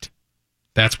debate.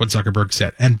 That's what Zuckerberg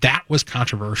said. And that was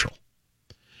controversial.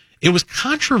 It was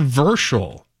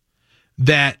controversial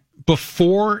that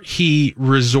before he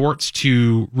resorts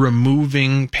to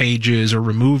removing pages or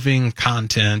removing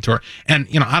content and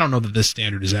I don't know that this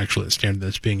standard is actually the standard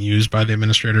that's being used by the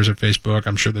administrators of Facebook.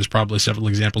 I'm sure there's probably several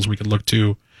examples we could look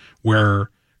to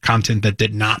where content that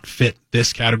did not fit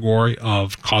this category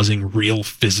of causing real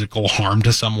physical harm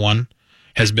to someone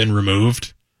has been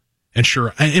removed. And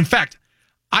sure, in fact,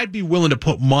 I'd be willing to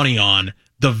put money on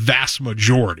the vast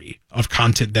majority of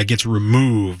content that gets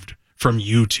removed from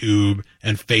YouTube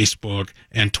and Facebook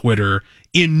and Twitter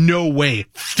in no way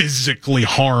physically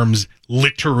harms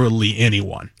literally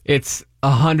anyone. It's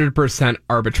 100%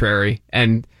 arbitrary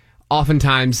and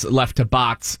oftentimes left to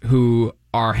bots who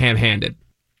are ham-handed.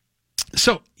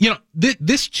 So,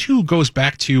 this too goes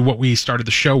back to what we started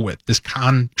the show with, this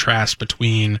contrast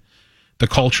between the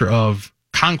culture of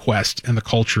conquest and the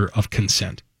culture of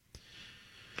consent.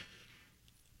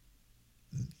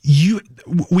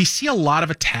 We see a lot of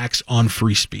attacks on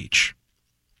free speech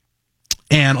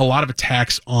and a lot of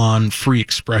attacks on free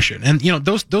expression. And,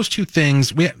 those two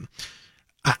things,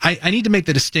 I need to make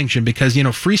the distinction because,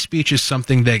 free speech is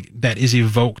something that is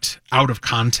evoked out of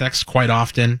context quite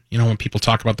often. When people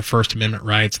talk about the First Amendment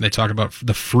rights and they talk about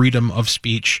the freedom of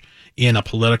speech in a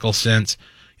political sense.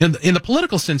 In the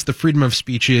political sense, the freedom of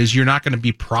speech is you're not going to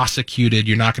be prosecuted,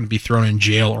 you're not going to be thrown in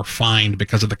jail or fined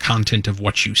because of the content of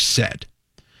what you said.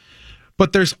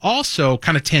 But there's also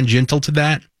kind of tangential to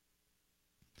that,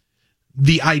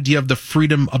 the idea of the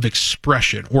freedom of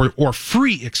expression or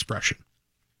free expression,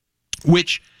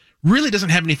 which really doesn't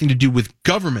have anything to do with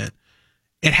government.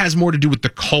 It has more to do with the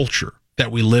culture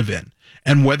that we live in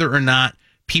and whether or not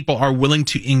people are willing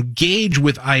to engage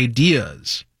with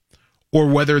ideas or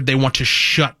whether they want to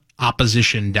shut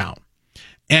opposition down.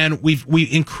 And we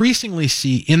increasingly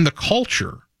see in the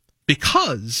culture,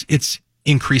 because it's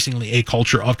increasingly a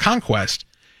culture of conquest,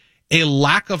 a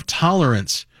lack of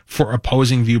tolerance for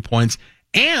opposing viewpoints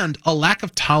and a lack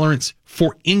of tolerance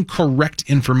for incorrect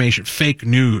information, fake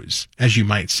news, as you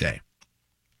might say.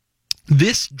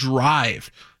 This drive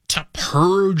to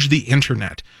purge the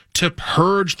internet, to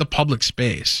purge the public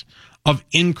space of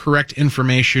incorrect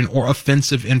information or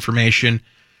offensive information,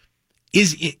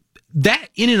 that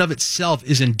in and of itself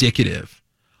is indicative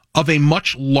of a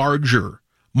much larger,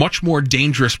 much more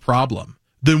dangerous problem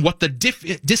than what the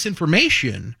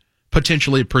disinformation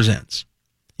potentially presents.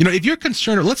 If you're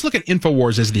concerned, let's look at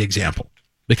InfoWars as the example,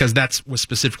 because that's was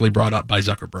specifically brought up by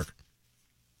Zuckerberg.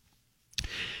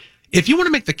 If you want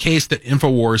to make the case that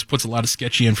InfoWars puts a lot of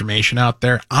sketchy information out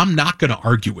there, I'm not going to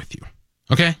argue with you.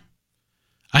 Okay?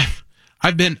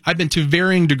 I've been to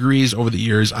varying degrees over the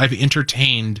years. I've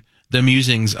entertained the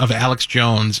musings of Alex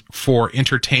Jones for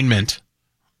entertainment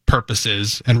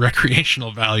purposes and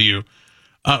recreational value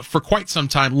for quite some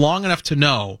time, long enough to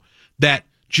know that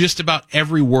just about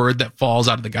every word that falls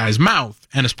out of the guy's mouth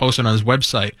and is posted on his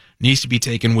website needs to be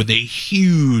taken with a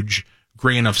huge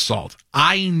grain of salt.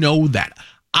 I know that.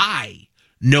 I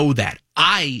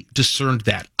discerned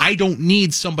that. I don't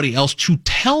need somebody else to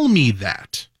tell me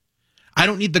that. I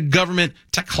don't need the government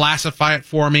to classify it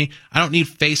for me. I don't need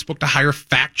Facebook to hire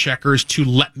fact checkers to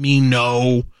let me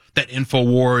know that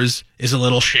InfoWars is a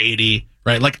little shady,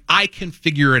 right? Like, I can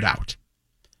figure it out.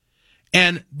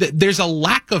 And there's a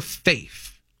lack of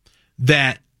faith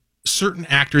that certain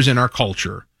actors in our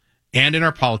culture and in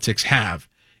our politics have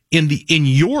in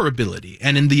your ability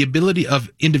and in the ability of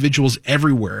individuals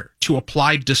everywhere to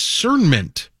apply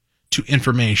discernment to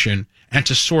information and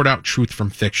to sort out truth from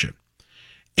fiction.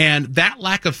 And that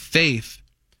lack of faith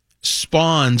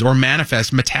spawns or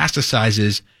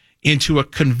metastasizes into a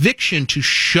conviction to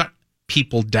shut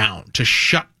people down, to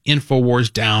shut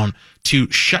InfoWars down, to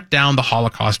shut down the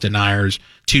Holocaust deniers,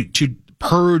 to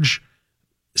purge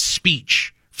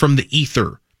speech from the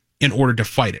ether in order to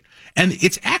fight it. And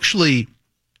it's actually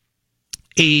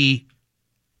a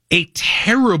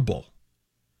terrible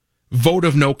vote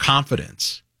of no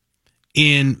confidence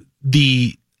in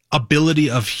the ability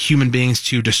of human beings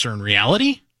to discern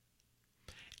reality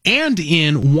and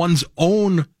in one's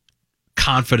own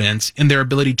confidence in their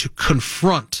ability to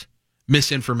confront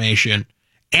misinformation,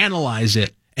 analyze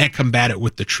it, and combat it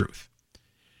with the truth.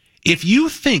 If you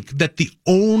think that the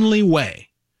only way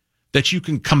that you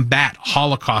can combat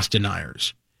Holocaust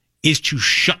deniers is to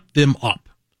shut them up,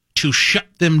 to shut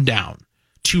them down,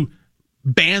 to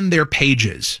ban their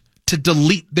pages, to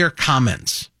delete their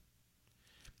comments,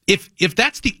 if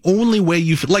that's the only way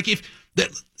you like, if that,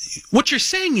 what you're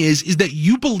saying is that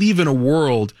you believe in a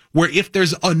world where if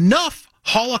there's enough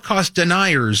Holocaust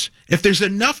deniers, if there's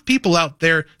enough people out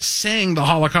there saying the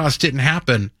Holocaust didn't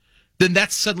happen, then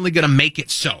that's suddenly going to make it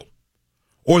so.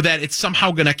 Or that it's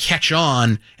somehow going to catch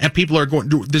on and people are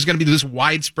there's going to be this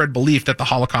widespread belief that the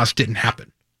Holocaust didn't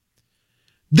happen.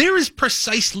 There is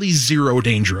precisely zero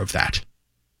danger of that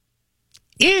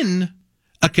in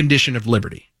a condition of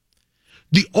liberty.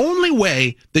 The only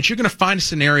way that you're going to find a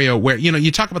scenario where,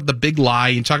 you talk about the big lie,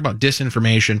 you talk about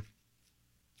disinformation.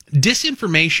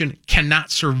 Disinformation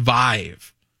cannot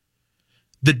survive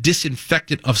the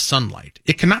disinfectant of sunlight.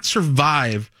 It cannot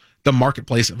survive the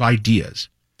marketplace of ideas.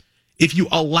 If you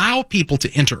allow people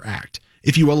to interact,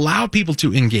 if you allow people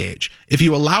to engage, if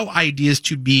you allow ideas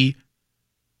to be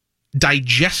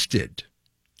digested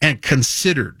and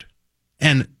considered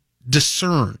and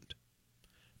discerned,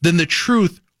 then the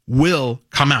truth will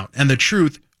come out and the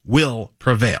truth will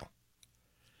prevail.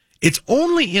 It's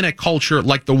only in a culture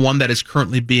like the one that is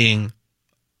currently being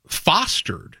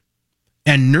fostered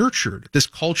and nurtured, this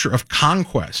culture of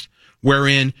conquest,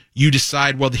 wherein you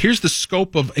decide, well, here's the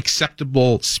scope of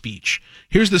acceptable speech.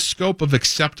 Here's the scope of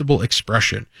acceptable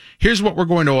expression. Here's what we're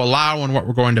going to allow and what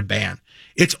we're going to ban.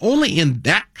 It's only in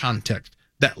that context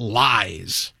that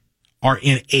lies are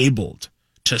enabled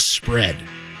to spread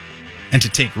and to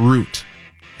take root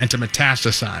and to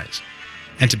metastasize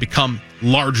and to become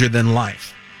larger than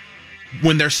life.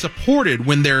 When they're supported,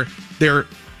 when they're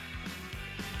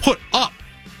put up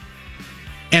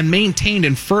and maintained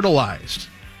and fertilized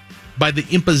by the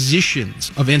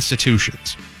impositions of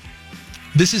institutions.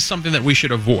 This is something that we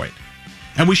should avoid.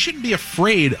 And we shouldn't be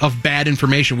afraid of bad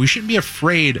information. We shouldn't be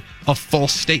afraid of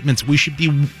false statements. We should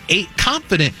be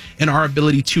confident in our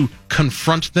ability to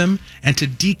confront them and to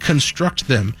deconstruct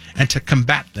them and to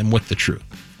combat them with the truth.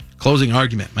 Closing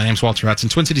argument. My name's Walter Hudson.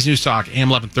 Twin Cities News Talk, AM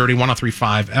 1130,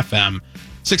 103.5 FM,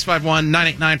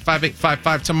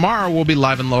 651-989-5855. Tomorrow we'll be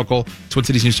live and local,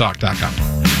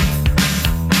 twincitiesnewstalk.com.